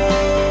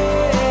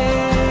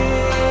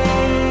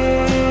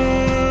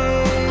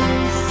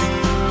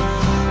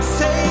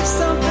 Save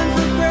something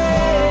for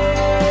grace.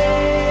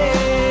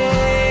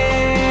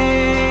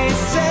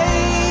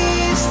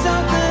 Save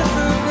something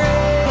for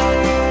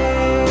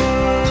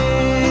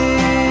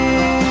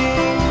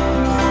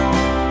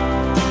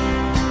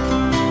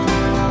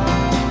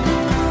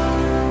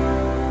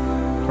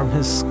From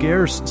his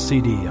Scarce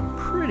CD, I'm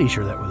pretty pretty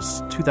sure that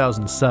was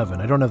 2007.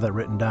 I don't have that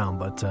written down,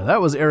 but that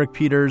was Eric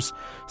Peters,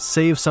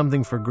 Save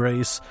Something for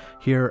Grace,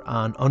 here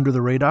on Under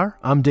the Radar.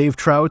 I'm Dave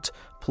Trout.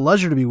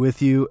 Pleasure to be with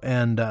you,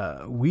 and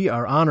we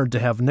are honored to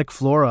have Nick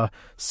Flora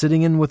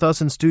sitting in with us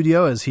in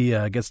studio as he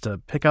gets to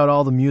pick out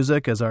all the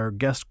music as our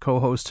guest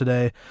co-host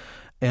today,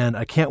 and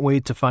I can't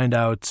wait to find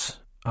out,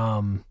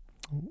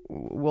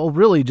 well,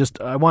 really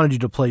just, I wanted you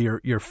to play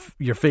your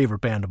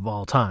favorite band of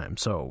all time,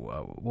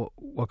 so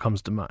what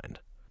comes to mind?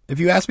 If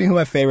you ask me who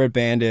my favorite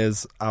band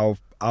is, I'll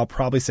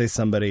probably say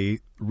somebody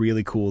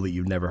really cool that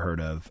you've never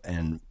heard of,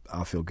 and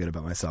I'll feel good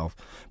about myself.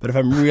 But if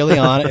I'm really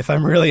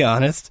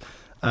honest,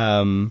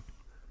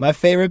 my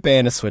favorite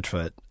band is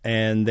Switchfoot,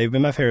 and they've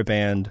been my favorite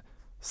band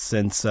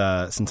since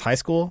high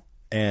school.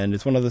 And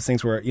it's one of those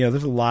things where,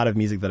 there's a lot of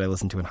music that I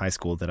listened to in high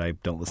school that I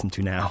don't listen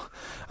to now.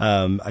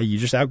 You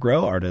just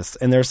outgrow artists,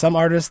 and there are some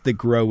artists that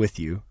grow with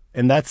you,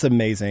 and that's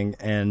amazing.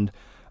 And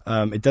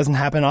it doesn't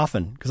happen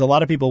often, because a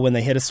lot of people, when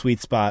they hit a sweet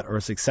spot or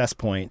a success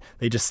point,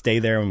 they just stay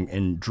there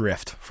and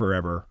drift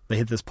forever. They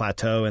hit this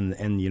plateau, and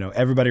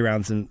everybody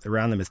around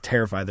them is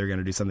terrified they're going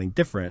to do something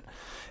different.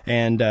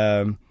 And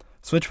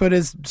Switchfoot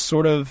is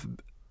sort of,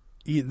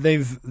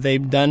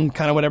 they've done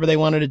kind of whatever they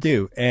wanted to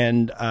do,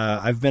 and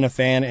I've been a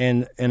fan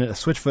and a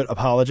Switchfoot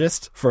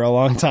apologist for a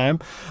long time.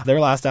 Their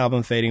last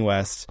album, Fading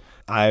West,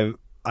 I've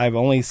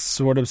only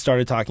sort of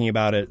started talking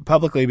about it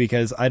publicly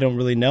because I don't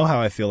really know how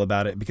I feel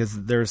about it,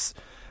 because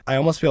I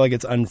almost feel like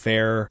it's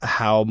unfair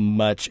how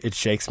much it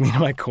shakes me to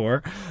my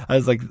core. I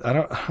was like, I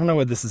don't know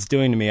what this is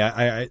doing to me.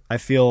 I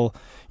feel,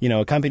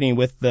 accompanying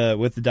with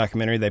the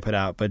documentary they put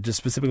out, but just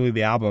specifically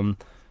the album,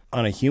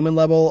 on a human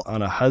level,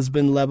 on a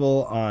husband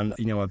level, on,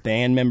 a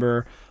band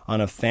member, on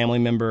a family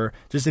member,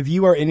 just if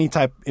you are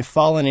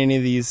fall in any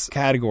of these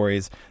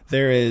categories,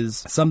 there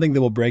is something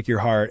that will break your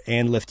heart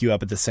and lift you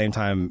up at the same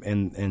time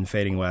in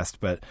Fading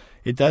West. But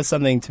it does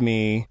something to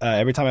me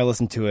every time I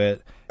listen to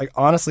it.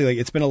 Honestly,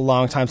 it's been a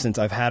long time since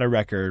I've had a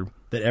record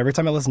that every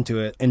time I listen to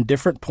it, in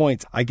different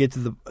points, I get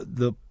to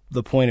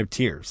the point of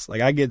tears.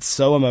 I get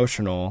so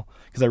emotional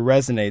because it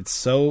resonates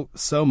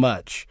so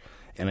much.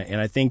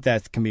 And I think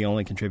that can be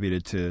only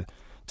contributed to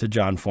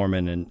John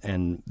Foreman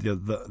and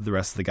the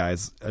rest of the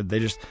guys. They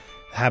just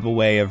have a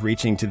way of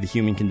reaching to the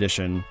human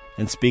condition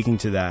and speaking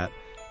to that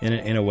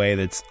in a way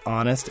that's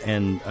honest,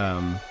 and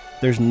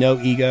there's no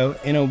ego,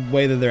 in a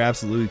way that there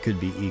absolutely could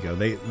be ego.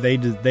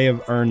 They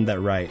have earned that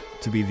right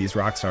to be these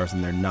rock stars,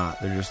 and they're not.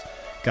 They're just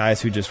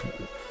guys who just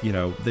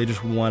they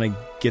just want to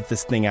get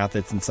this thing out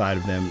that's inside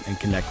of them and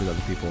connect with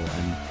other people.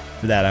 And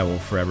for that, I will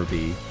forever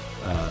be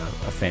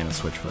a fan of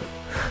Switchfoot.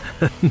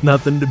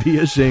 Nothing to be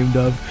ashamed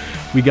of.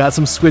 We got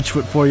some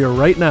Switchfoot for you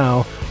right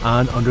now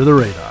on Under the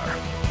Radar.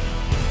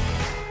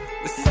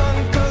 The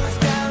sun goes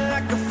down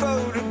like a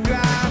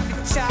photograph. You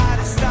try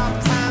to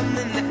stop time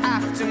in the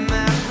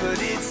aftermath, but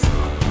it's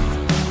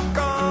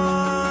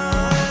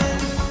gone.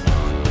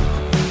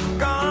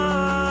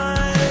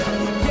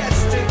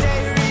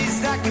 Yesterday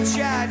reads like a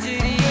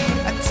tragedy.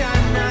 I try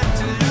not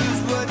to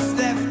lose what's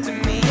left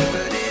of me,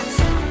 but it's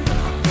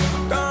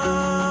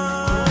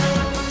gone.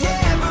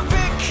 Yeah, but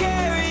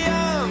carry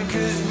on,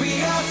 'cause we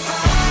are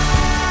fine.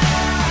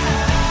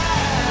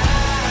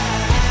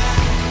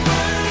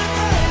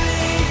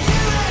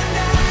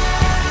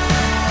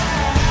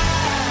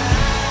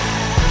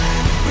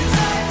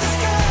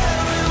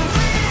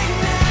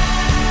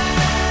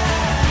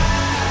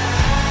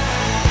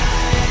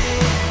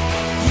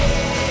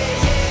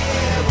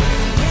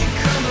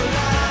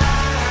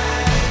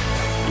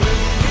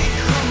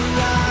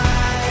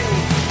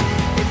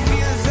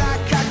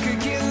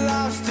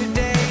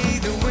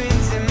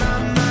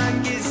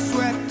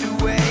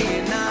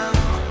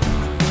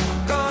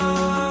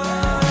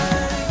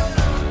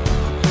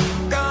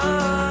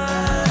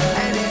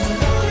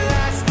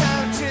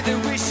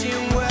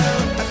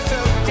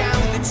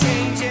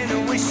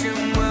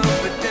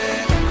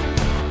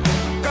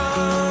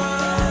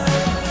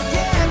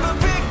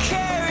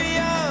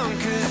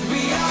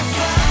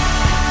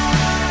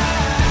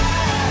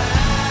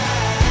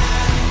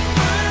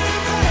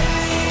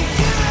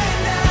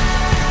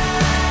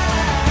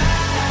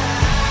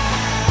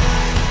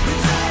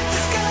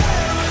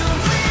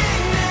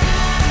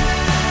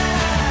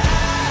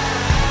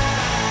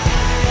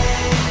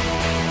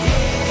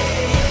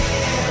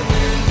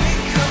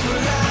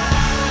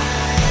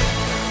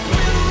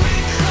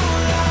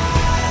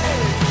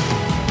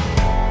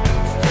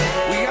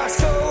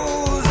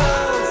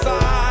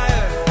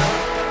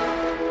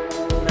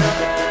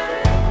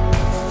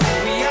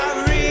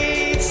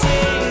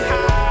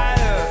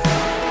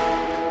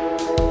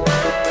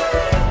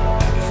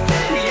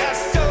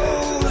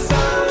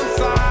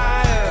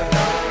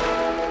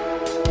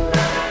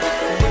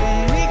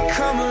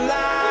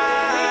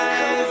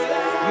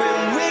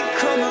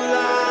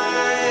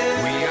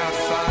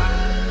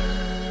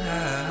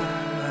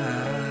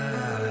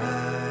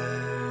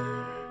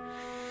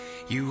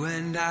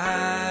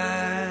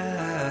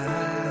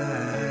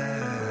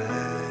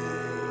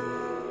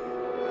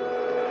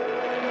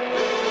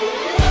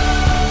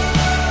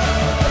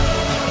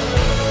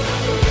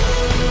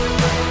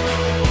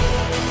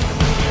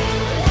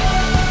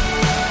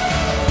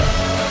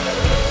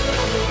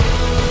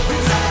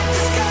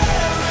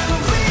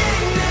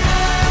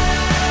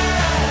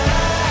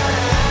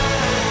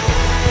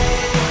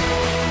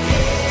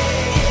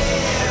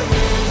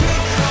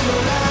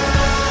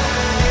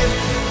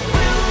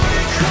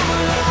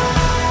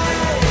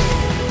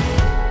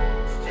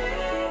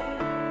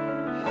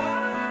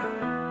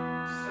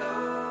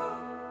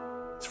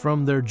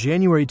 from their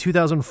January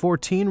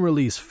 2014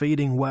 release,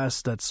 Fading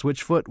West. That's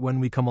Switchfoot, When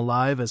We Come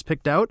Alive, as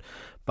picked out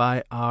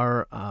by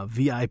our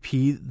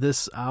VIP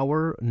this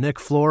hour, Nick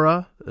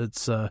Flora.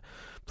 It's a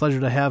pleasure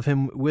to have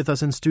him with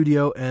us in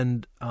studio.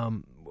 And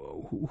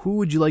who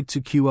would you like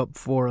to queue up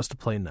for us to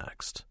play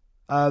next?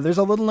 There's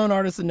a little-known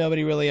artist that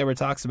nobody really ever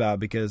talks about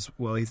because,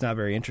 well, he's not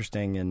very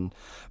interesting.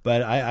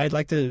 But I'd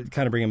like to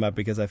kind of bring him up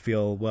because I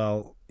feel,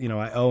 well, you know,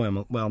 I owe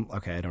him. Well,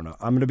 okay, I don't know.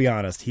 I'm going to be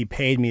honest. He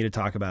paid me to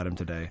talk about him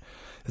today.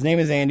 His name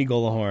is Andy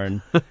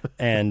Gullahorn,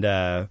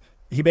 and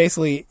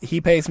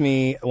he pays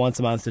me once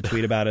a month to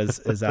tweet about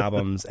his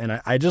albums,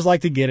 and I just like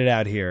to get it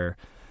out here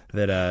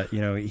that you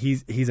know,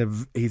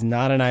 he's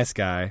not a nice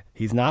guy.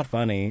 He's not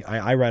funny.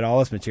 I read all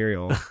his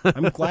material.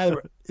 I'm glad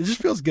it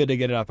just feels good to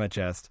get it off my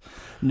chest.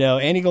 No,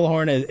 Andy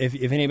Gullahorn.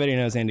 If anybody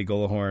knows Andy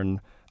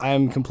Gullahorn,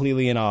 I'm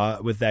completely in awe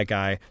with that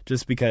guy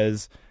just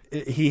because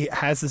he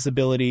has this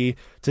ability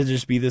to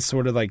just be this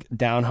sort of like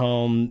down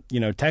home, you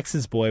know,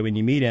 Texas boy when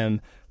you meet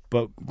him.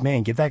 But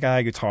man, give that guy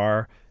a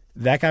guitar.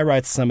 That guy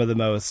writes some of the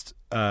most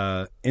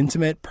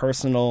intimate,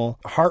 personal,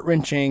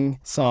 heart-wrenching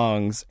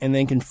songs, and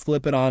then can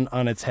flip it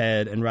on its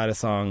head and write a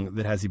song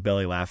that has you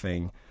belly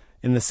laughing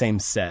in the same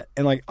set.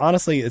 And like,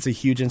 honestly, it's a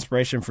huge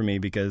inspiration for me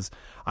because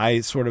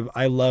I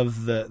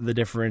love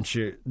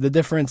the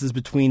differences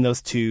between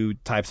those two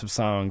types of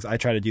songs. I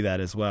try to do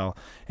that as well.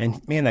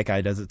 And man, that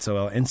guy does it so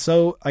well. And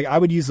so I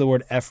would use the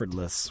word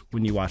effortless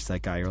when you watch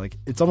that guy. You're like,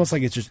 it's almost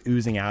like it's just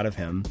oozing out of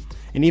him.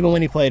 And even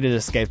when he played at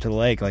Escape to the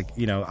Lake, like,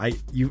 you know,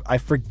 I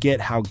forget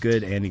how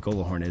good Andy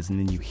Gullahorn is, and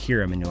then you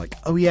hear him and you're like,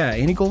 oh yeah,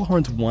 Andy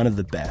Gullahorn's one of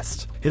the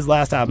best. His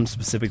last album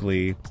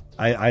specifically,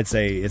 I'd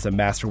say it's a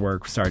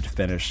masterwork start to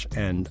finish,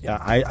 and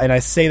I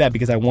say that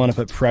because I want to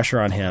put pressure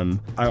on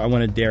him. I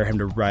want to dare him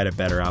to write a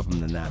better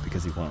album than that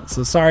because he won't.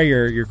 So sorry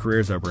your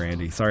career's over,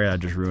 Andy. Sorry I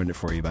just ruined it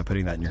for you by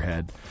putting that in your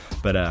head.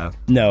 But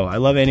no, I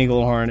love Andy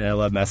Gullahorn, and I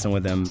love messing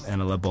with him,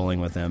 and I love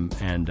bowling with him.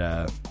 And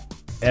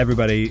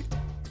everybody,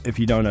 if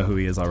you don't know who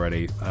he is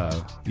already,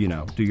 you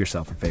know, do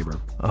yourself a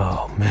favor.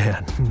 Oh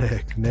man,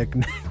 Nick,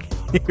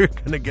 you're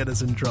gonna get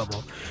us in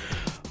trouble.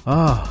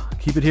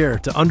 Keep it here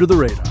to Under the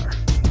Radar.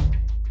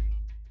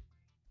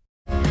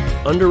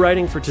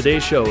 Underwriting for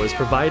today's show is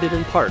provided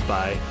in part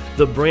by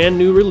the brand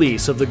new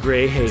release of the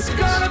Grey Havens.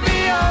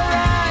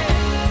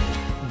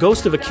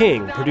 Ghost of a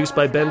King, produced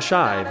by Ben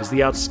Shive, is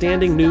the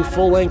outstanding new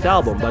full-length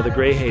album by the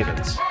Grey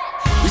Havens.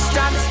 We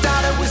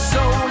started with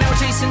soul, now we're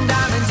chasing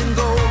diamonds and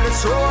gold.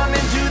 Let's throw them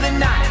into the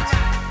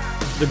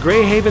night. The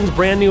Grey Havens'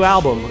 brand new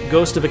album,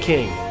 Ghost of a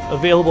King,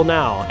 available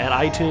now at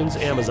iTunes,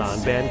 Amazon,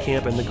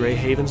 Bandcamp, and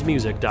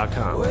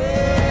thegreyhavensmusic.com.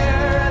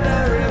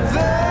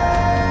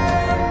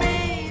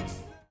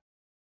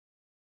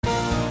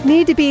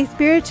 Need to be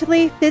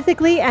spiritually,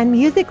 physically, and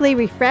musically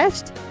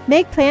refreshed?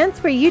 Make plans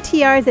for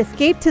UTR's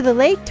Escape to the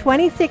Lake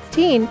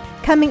 2016,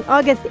 coming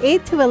August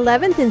 8th to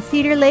 11th in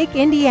Cedar Lake,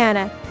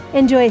 Indiana.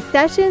 Enjoy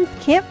sessions,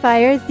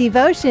 campfires,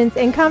 devotions,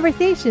 and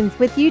conversations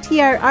with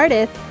UTR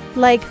artists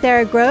like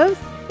Sarah Groves,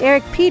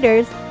 Eric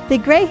Peters, The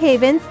Grey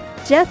Havens,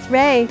 Jess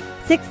Ray,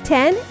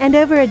 610, and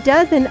over a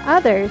dozen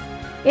others.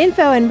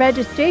 Info and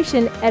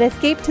registration at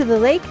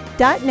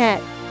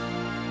escapetothelake.net.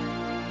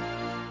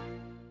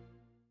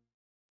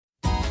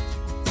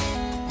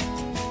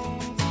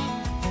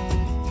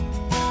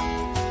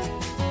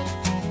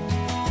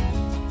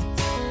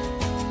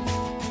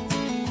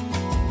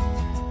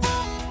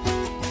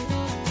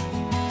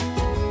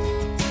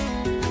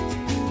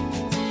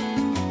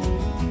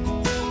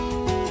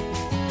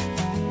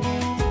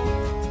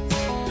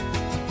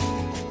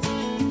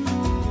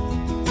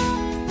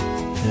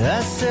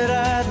 I said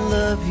I'd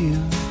love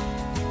you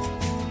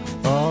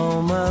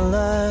all my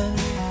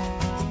life.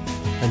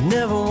 I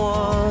never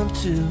want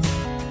to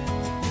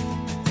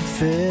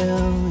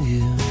fail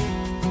you.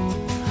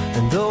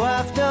 And though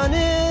I've done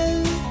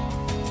it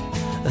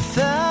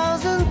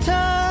 1,000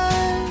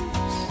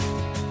 times,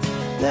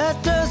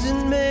 that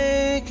doesn't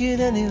make it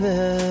any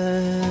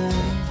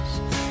less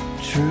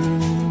true.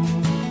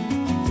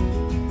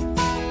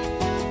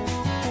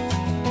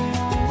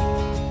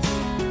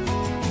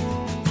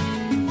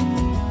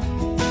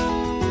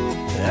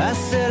 I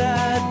said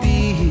I'd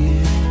be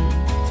here,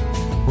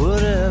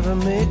 whatever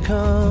may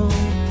come.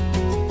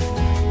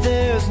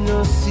 There's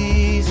no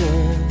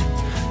season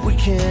we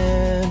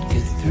can't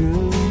get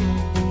through.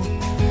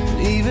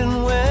 And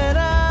even when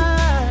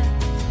I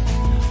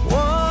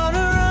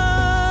wanna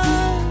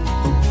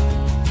run,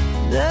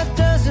 that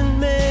doesn't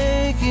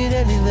make it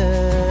any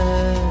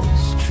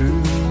less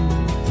true.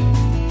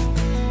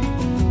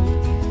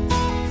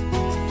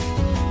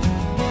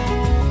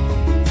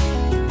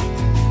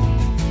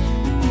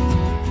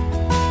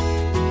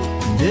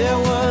 There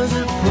was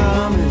a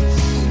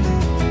promise,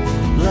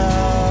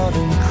 loud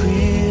and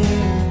clear.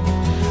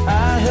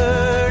 I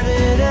heard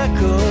it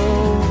echo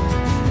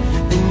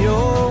in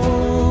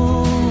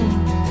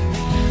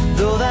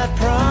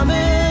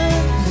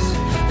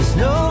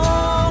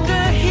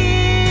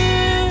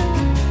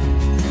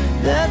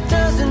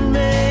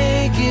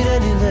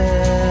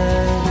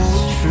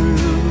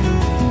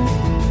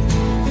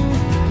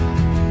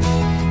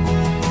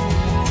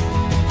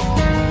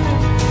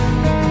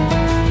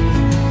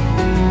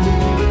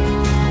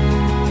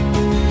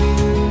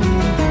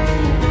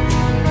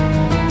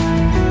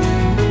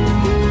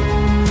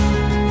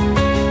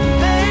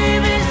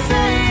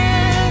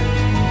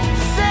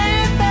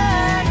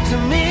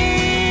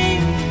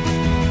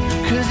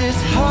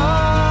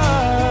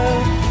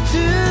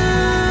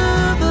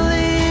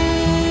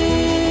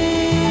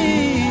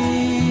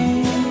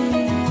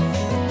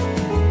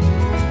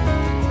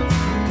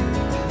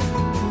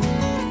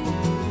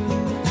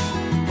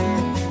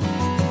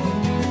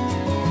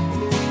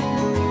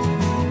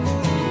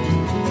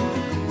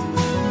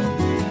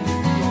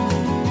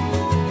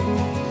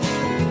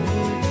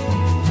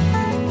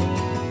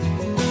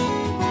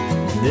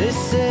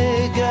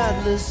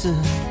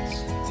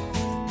listens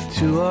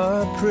to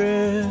our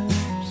prayers.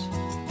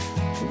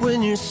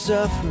 When you're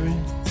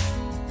suffering,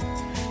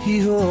 He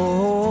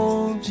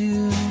holds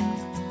you.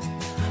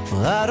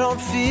 Well, I don't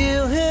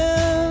feel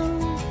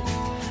Him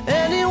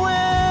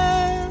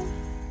anywhere,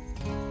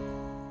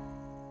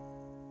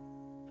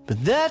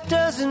 but that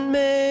doesn't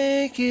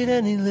make it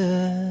any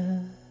less.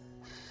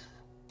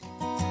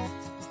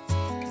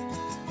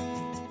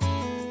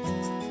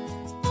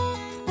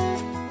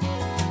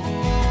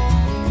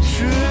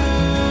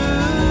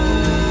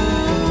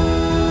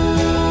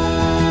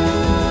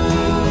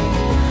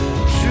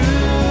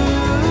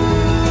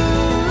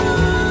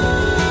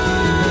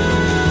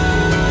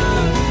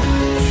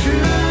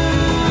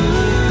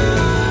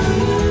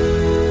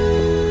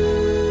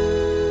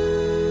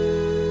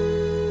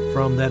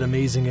 From that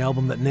amazing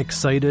album that Nick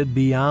cited,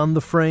 Beyond the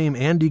Frame,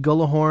 Andy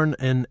Gullahorn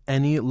and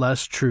Any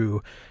Less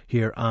True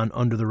here on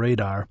Under the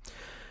Radar.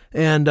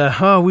 And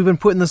we've been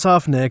putting this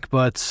off, Nick,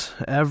 but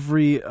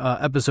every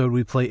episode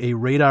we play a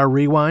Radar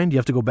Rewind. You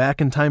have to go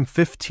back in time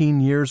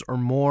 15 years or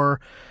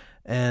more.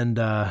 And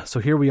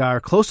so here we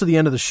are, close to the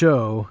end of the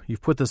show.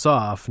 You've put this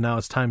off. Now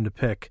it's time to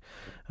pick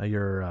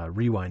your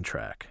rewind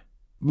track.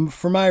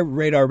 For my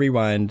Radar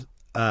Rewind,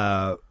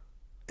 if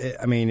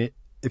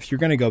you're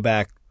going to go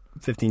back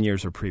 15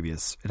 years or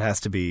previous, it has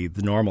to be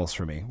the Normals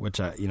for me,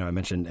 which I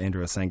mentioned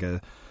Andrew Osenga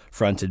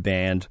fronted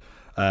band.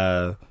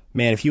 Man,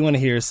 if you want to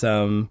hear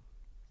some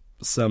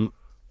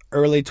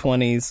early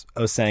 20s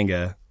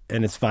Osenga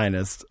in its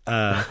finest,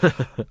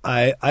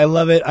 I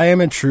love it. I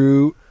am a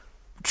true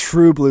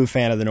blue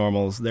fan of the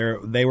Normals.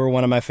 They were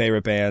one of my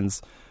favorite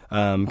bands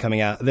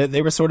coming out.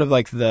 They were sort of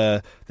like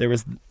there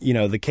was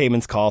the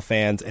Caedmon's Call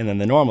fans and then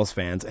the Normals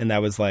fans, and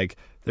that was like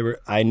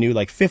I knew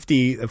like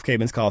 50 of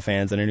Caedmon's Call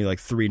fans, and I knew like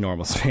 3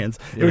 Normals fans.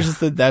 It was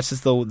just that's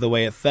just the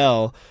way it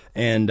fell.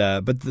 And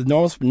but the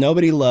Normals,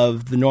 nobody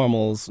loved the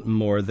Normals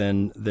more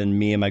than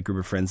me and my group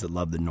of friends that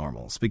loved the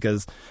Normals,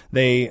 because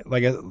they,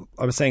 like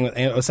I was saying,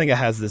 Osenga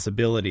has this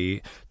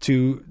ability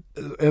to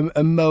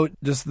emote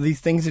just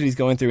these things that he's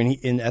going through,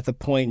 and at the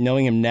point,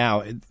 knowing him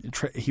now,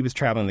 he was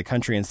traveling the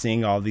country and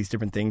seeing all these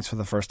different things for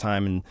the first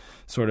time, and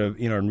sort of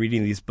and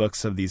reading these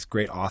books of these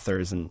great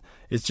authors, and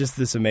it's just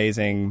this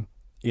amazing.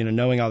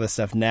 Knowing all this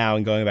stuff now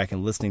and going back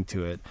and listening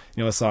to it,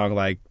 a song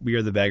like We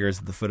Are the Beggars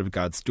at the Foot of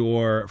God's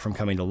Door from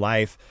Coming to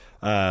Life,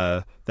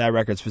 that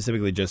record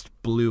specifically just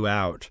blew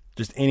out.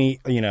 Just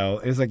it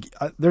was like,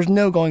 there's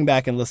no going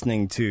back and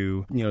listening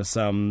to,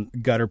 some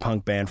gutter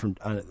punk band from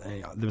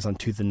that was on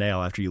Tooth and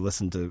Nail after you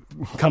listen to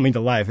Coming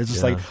to Life. It's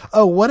just like,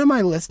 oh, what am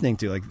I listening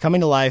to? Like,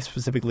 Coming to Life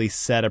specifically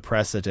set a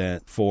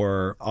precedent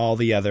for all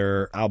the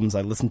other albums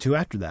I listened to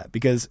after that,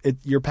 because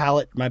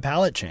my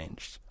palate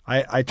changed.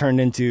 I turned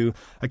into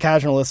a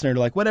casual listener to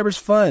like whatever's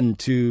fun,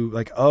 to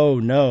like, oh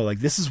no, like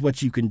this is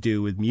what you can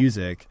do with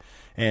music,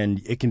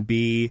 and it can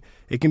be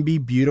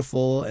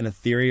beautiful and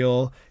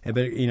ethereal, and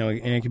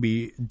it can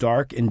be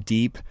dark and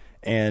deep,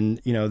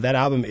 and that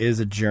album is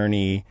a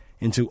journey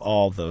into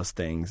all those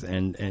things,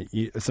 and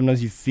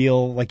sometimes you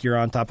feel like you're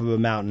on top of a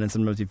mountain, and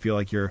sometimes you feel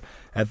like you're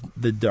at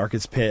the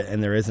darkest pit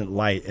and there isn't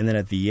light, and then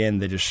at the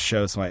end they just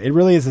show some light. It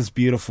really is this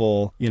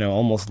beautiful,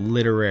 almost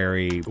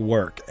literary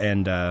work,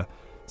 and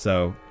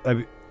so,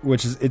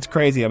 it's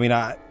crazy. I mean,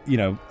 I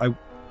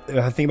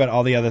think about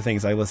all the other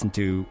things I listened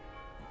to,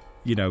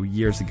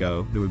 years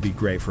ago that would be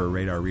great for a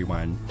Radar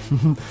Rewind.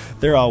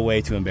 They're all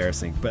way too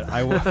embarrassing, but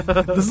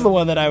this is the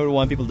one that I would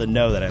want people to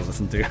know that I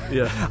listened to.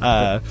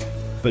 Yeah.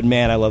 But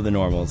man, I love the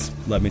Normals.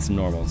 Love me some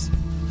Normals.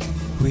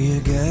 We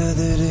are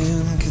gathered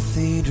in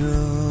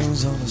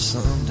cathedrals on a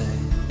Sunday.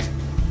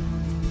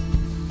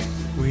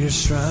 We are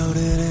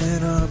shrouded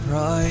in our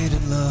pride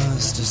and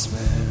lost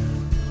despair.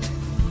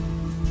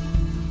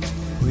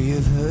 We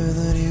have heard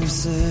that you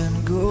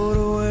said, go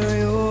to where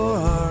your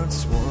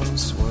hearts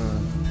once were,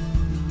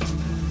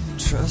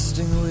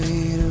 trusting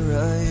we'd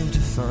arrive to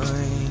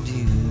find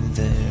you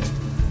there.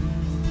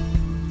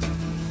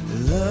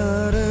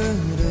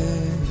 La-da-da-da-da.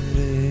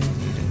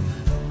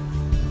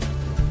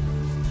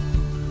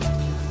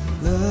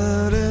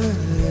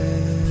 La-da-da-da.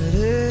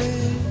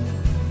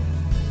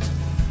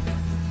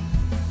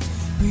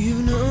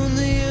 We've known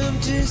the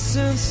empty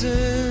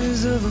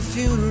senses of a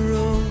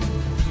funeral.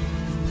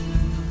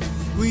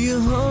 We are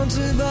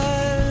haunted by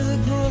the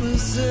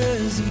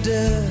promises of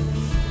death.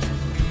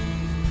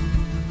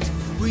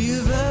 We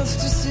have asked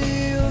to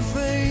see your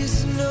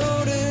face and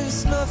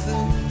notice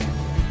nothing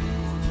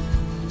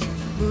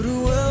but a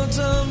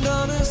well-timed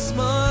honest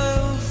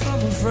smile from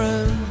a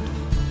friend.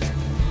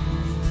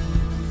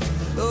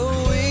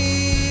 Oh,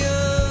 we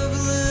have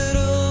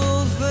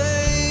little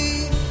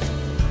faith.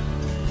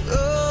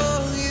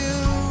 Oh,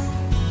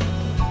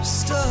 you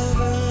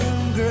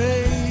stubborn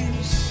grace.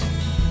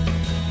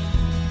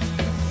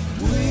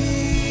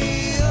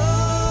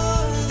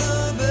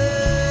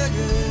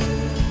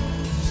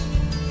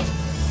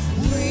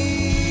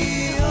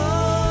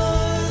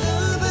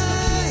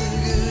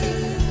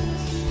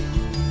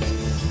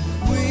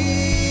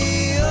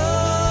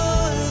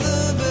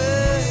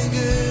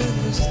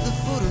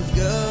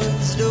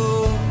 Door.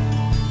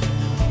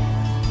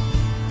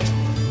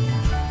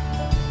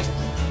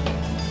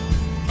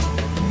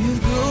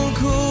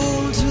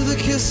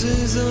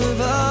 faces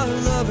of our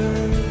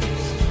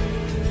lovers.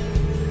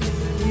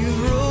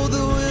 You've rolled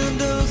the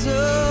windows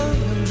up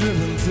and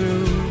driven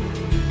through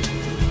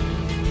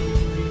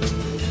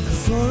the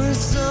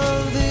forests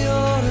of the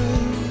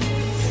autumn,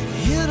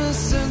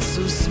 innocence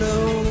of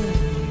snow,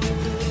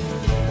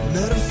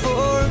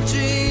 metaphor of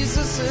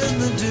Jesus in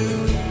the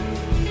dew.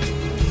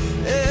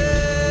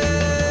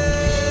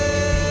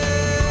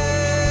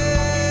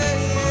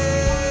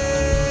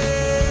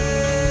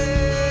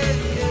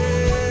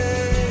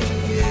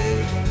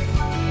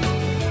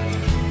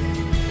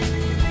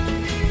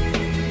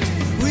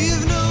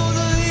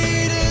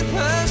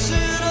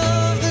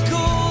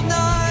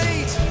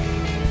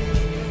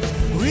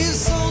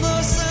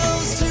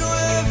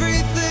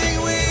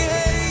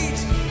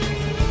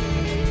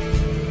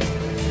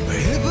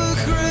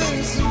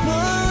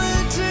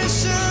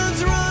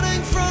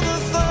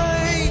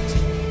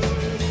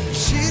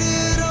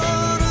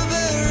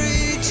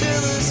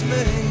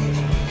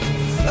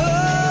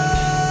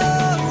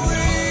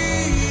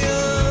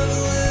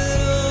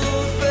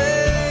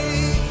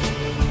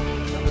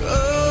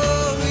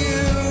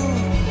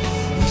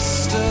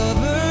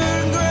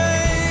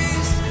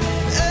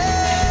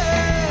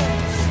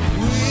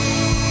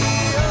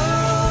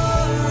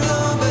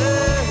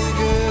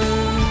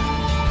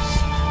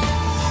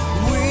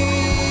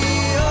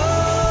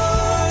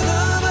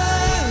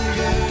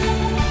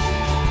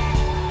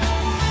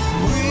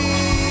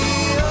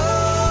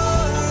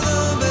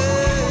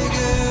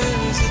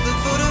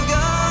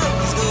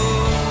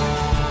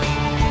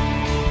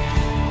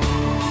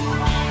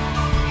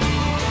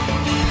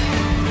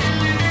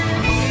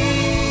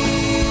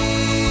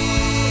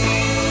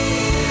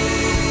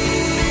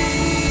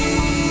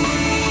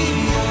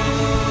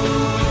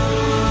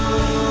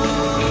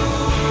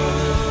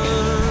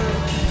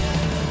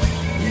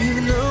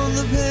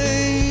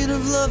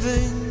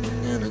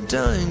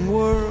 Dying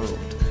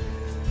world,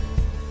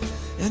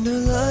 and our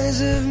lies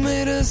have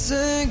made us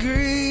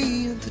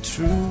angry at the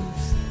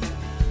truth.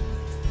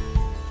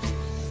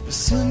 A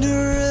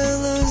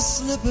Cinderella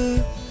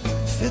slipper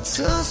fits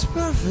us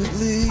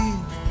perfectly.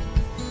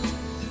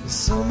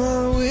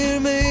 Somehow we're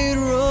made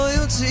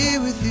royalty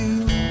with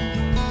you.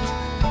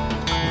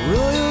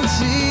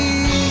 Royalty.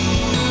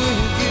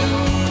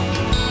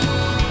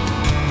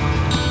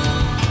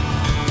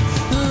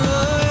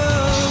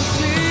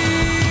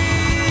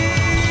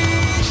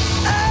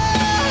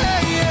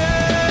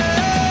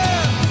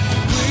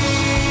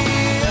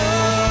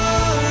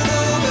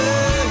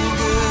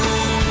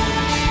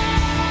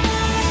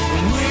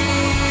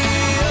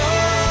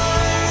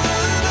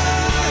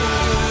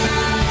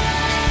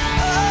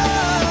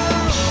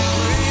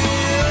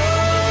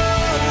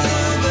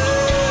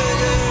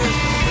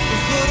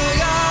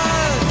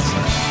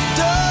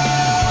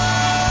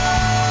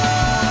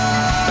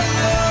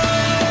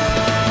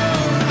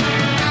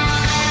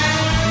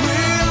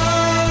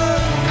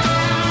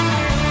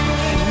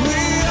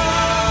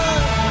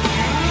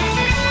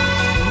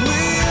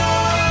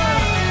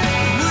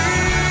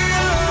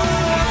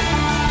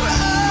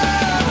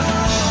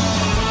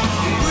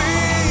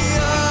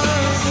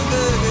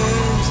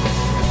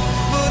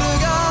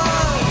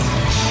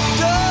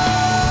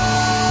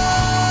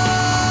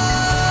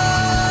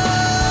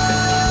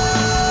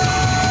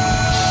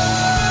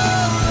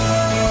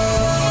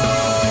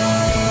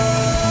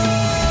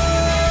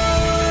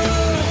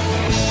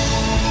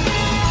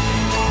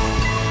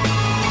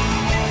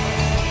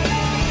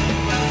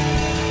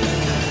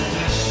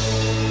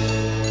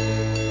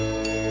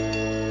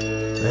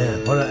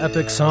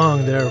 Epic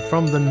song there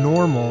from the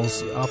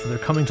Normals off of their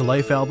Coming to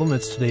Life album.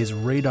 It's today's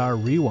Radar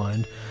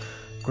Rewind.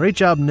 Great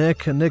job,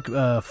 Nick. Nick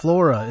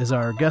Flora is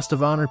our guest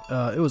of honor.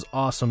 It was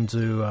awesome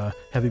to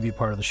have you be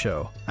part of the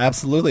show.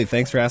 Absolutely.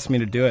 Thanks for asking me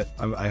to do it.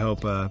 I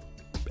hope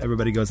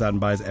everybody goes out and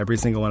buys every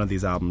single one of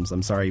these albums.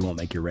 I'm sorry you won't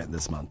make your rent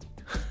this month.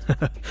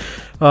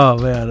 Oh,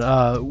 man.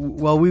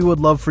 Well, we would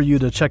love for you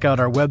to check out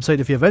our website.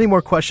 If you have any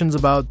more questions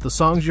about the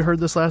songs you heard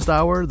this last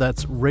hour,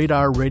 that's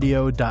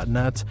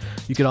radarradio.net.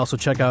 You can also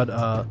check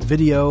out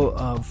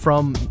video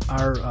from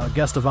our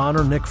guest of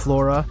honor, Nick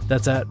Flora.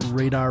 That's at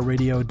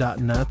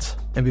radarradio.net.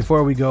 And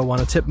before we go, I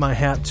want to tip my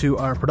hat to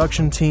our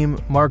production team,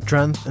 Mark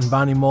Drenth and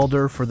Bonnie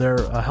Mulder, for their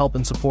help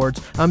and support.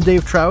 I'm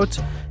Dave Trout,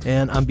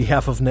 and on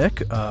behalf of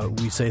Nick,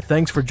 we say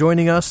thanks for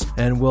joining us,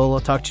 and we'll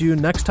talk to you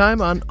next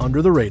time on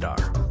Under the Radar.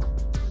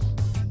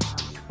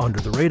 Under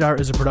the Radar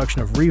is a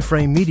production of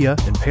Reframe Media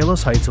in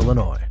Palos Heights,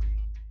 Illinois.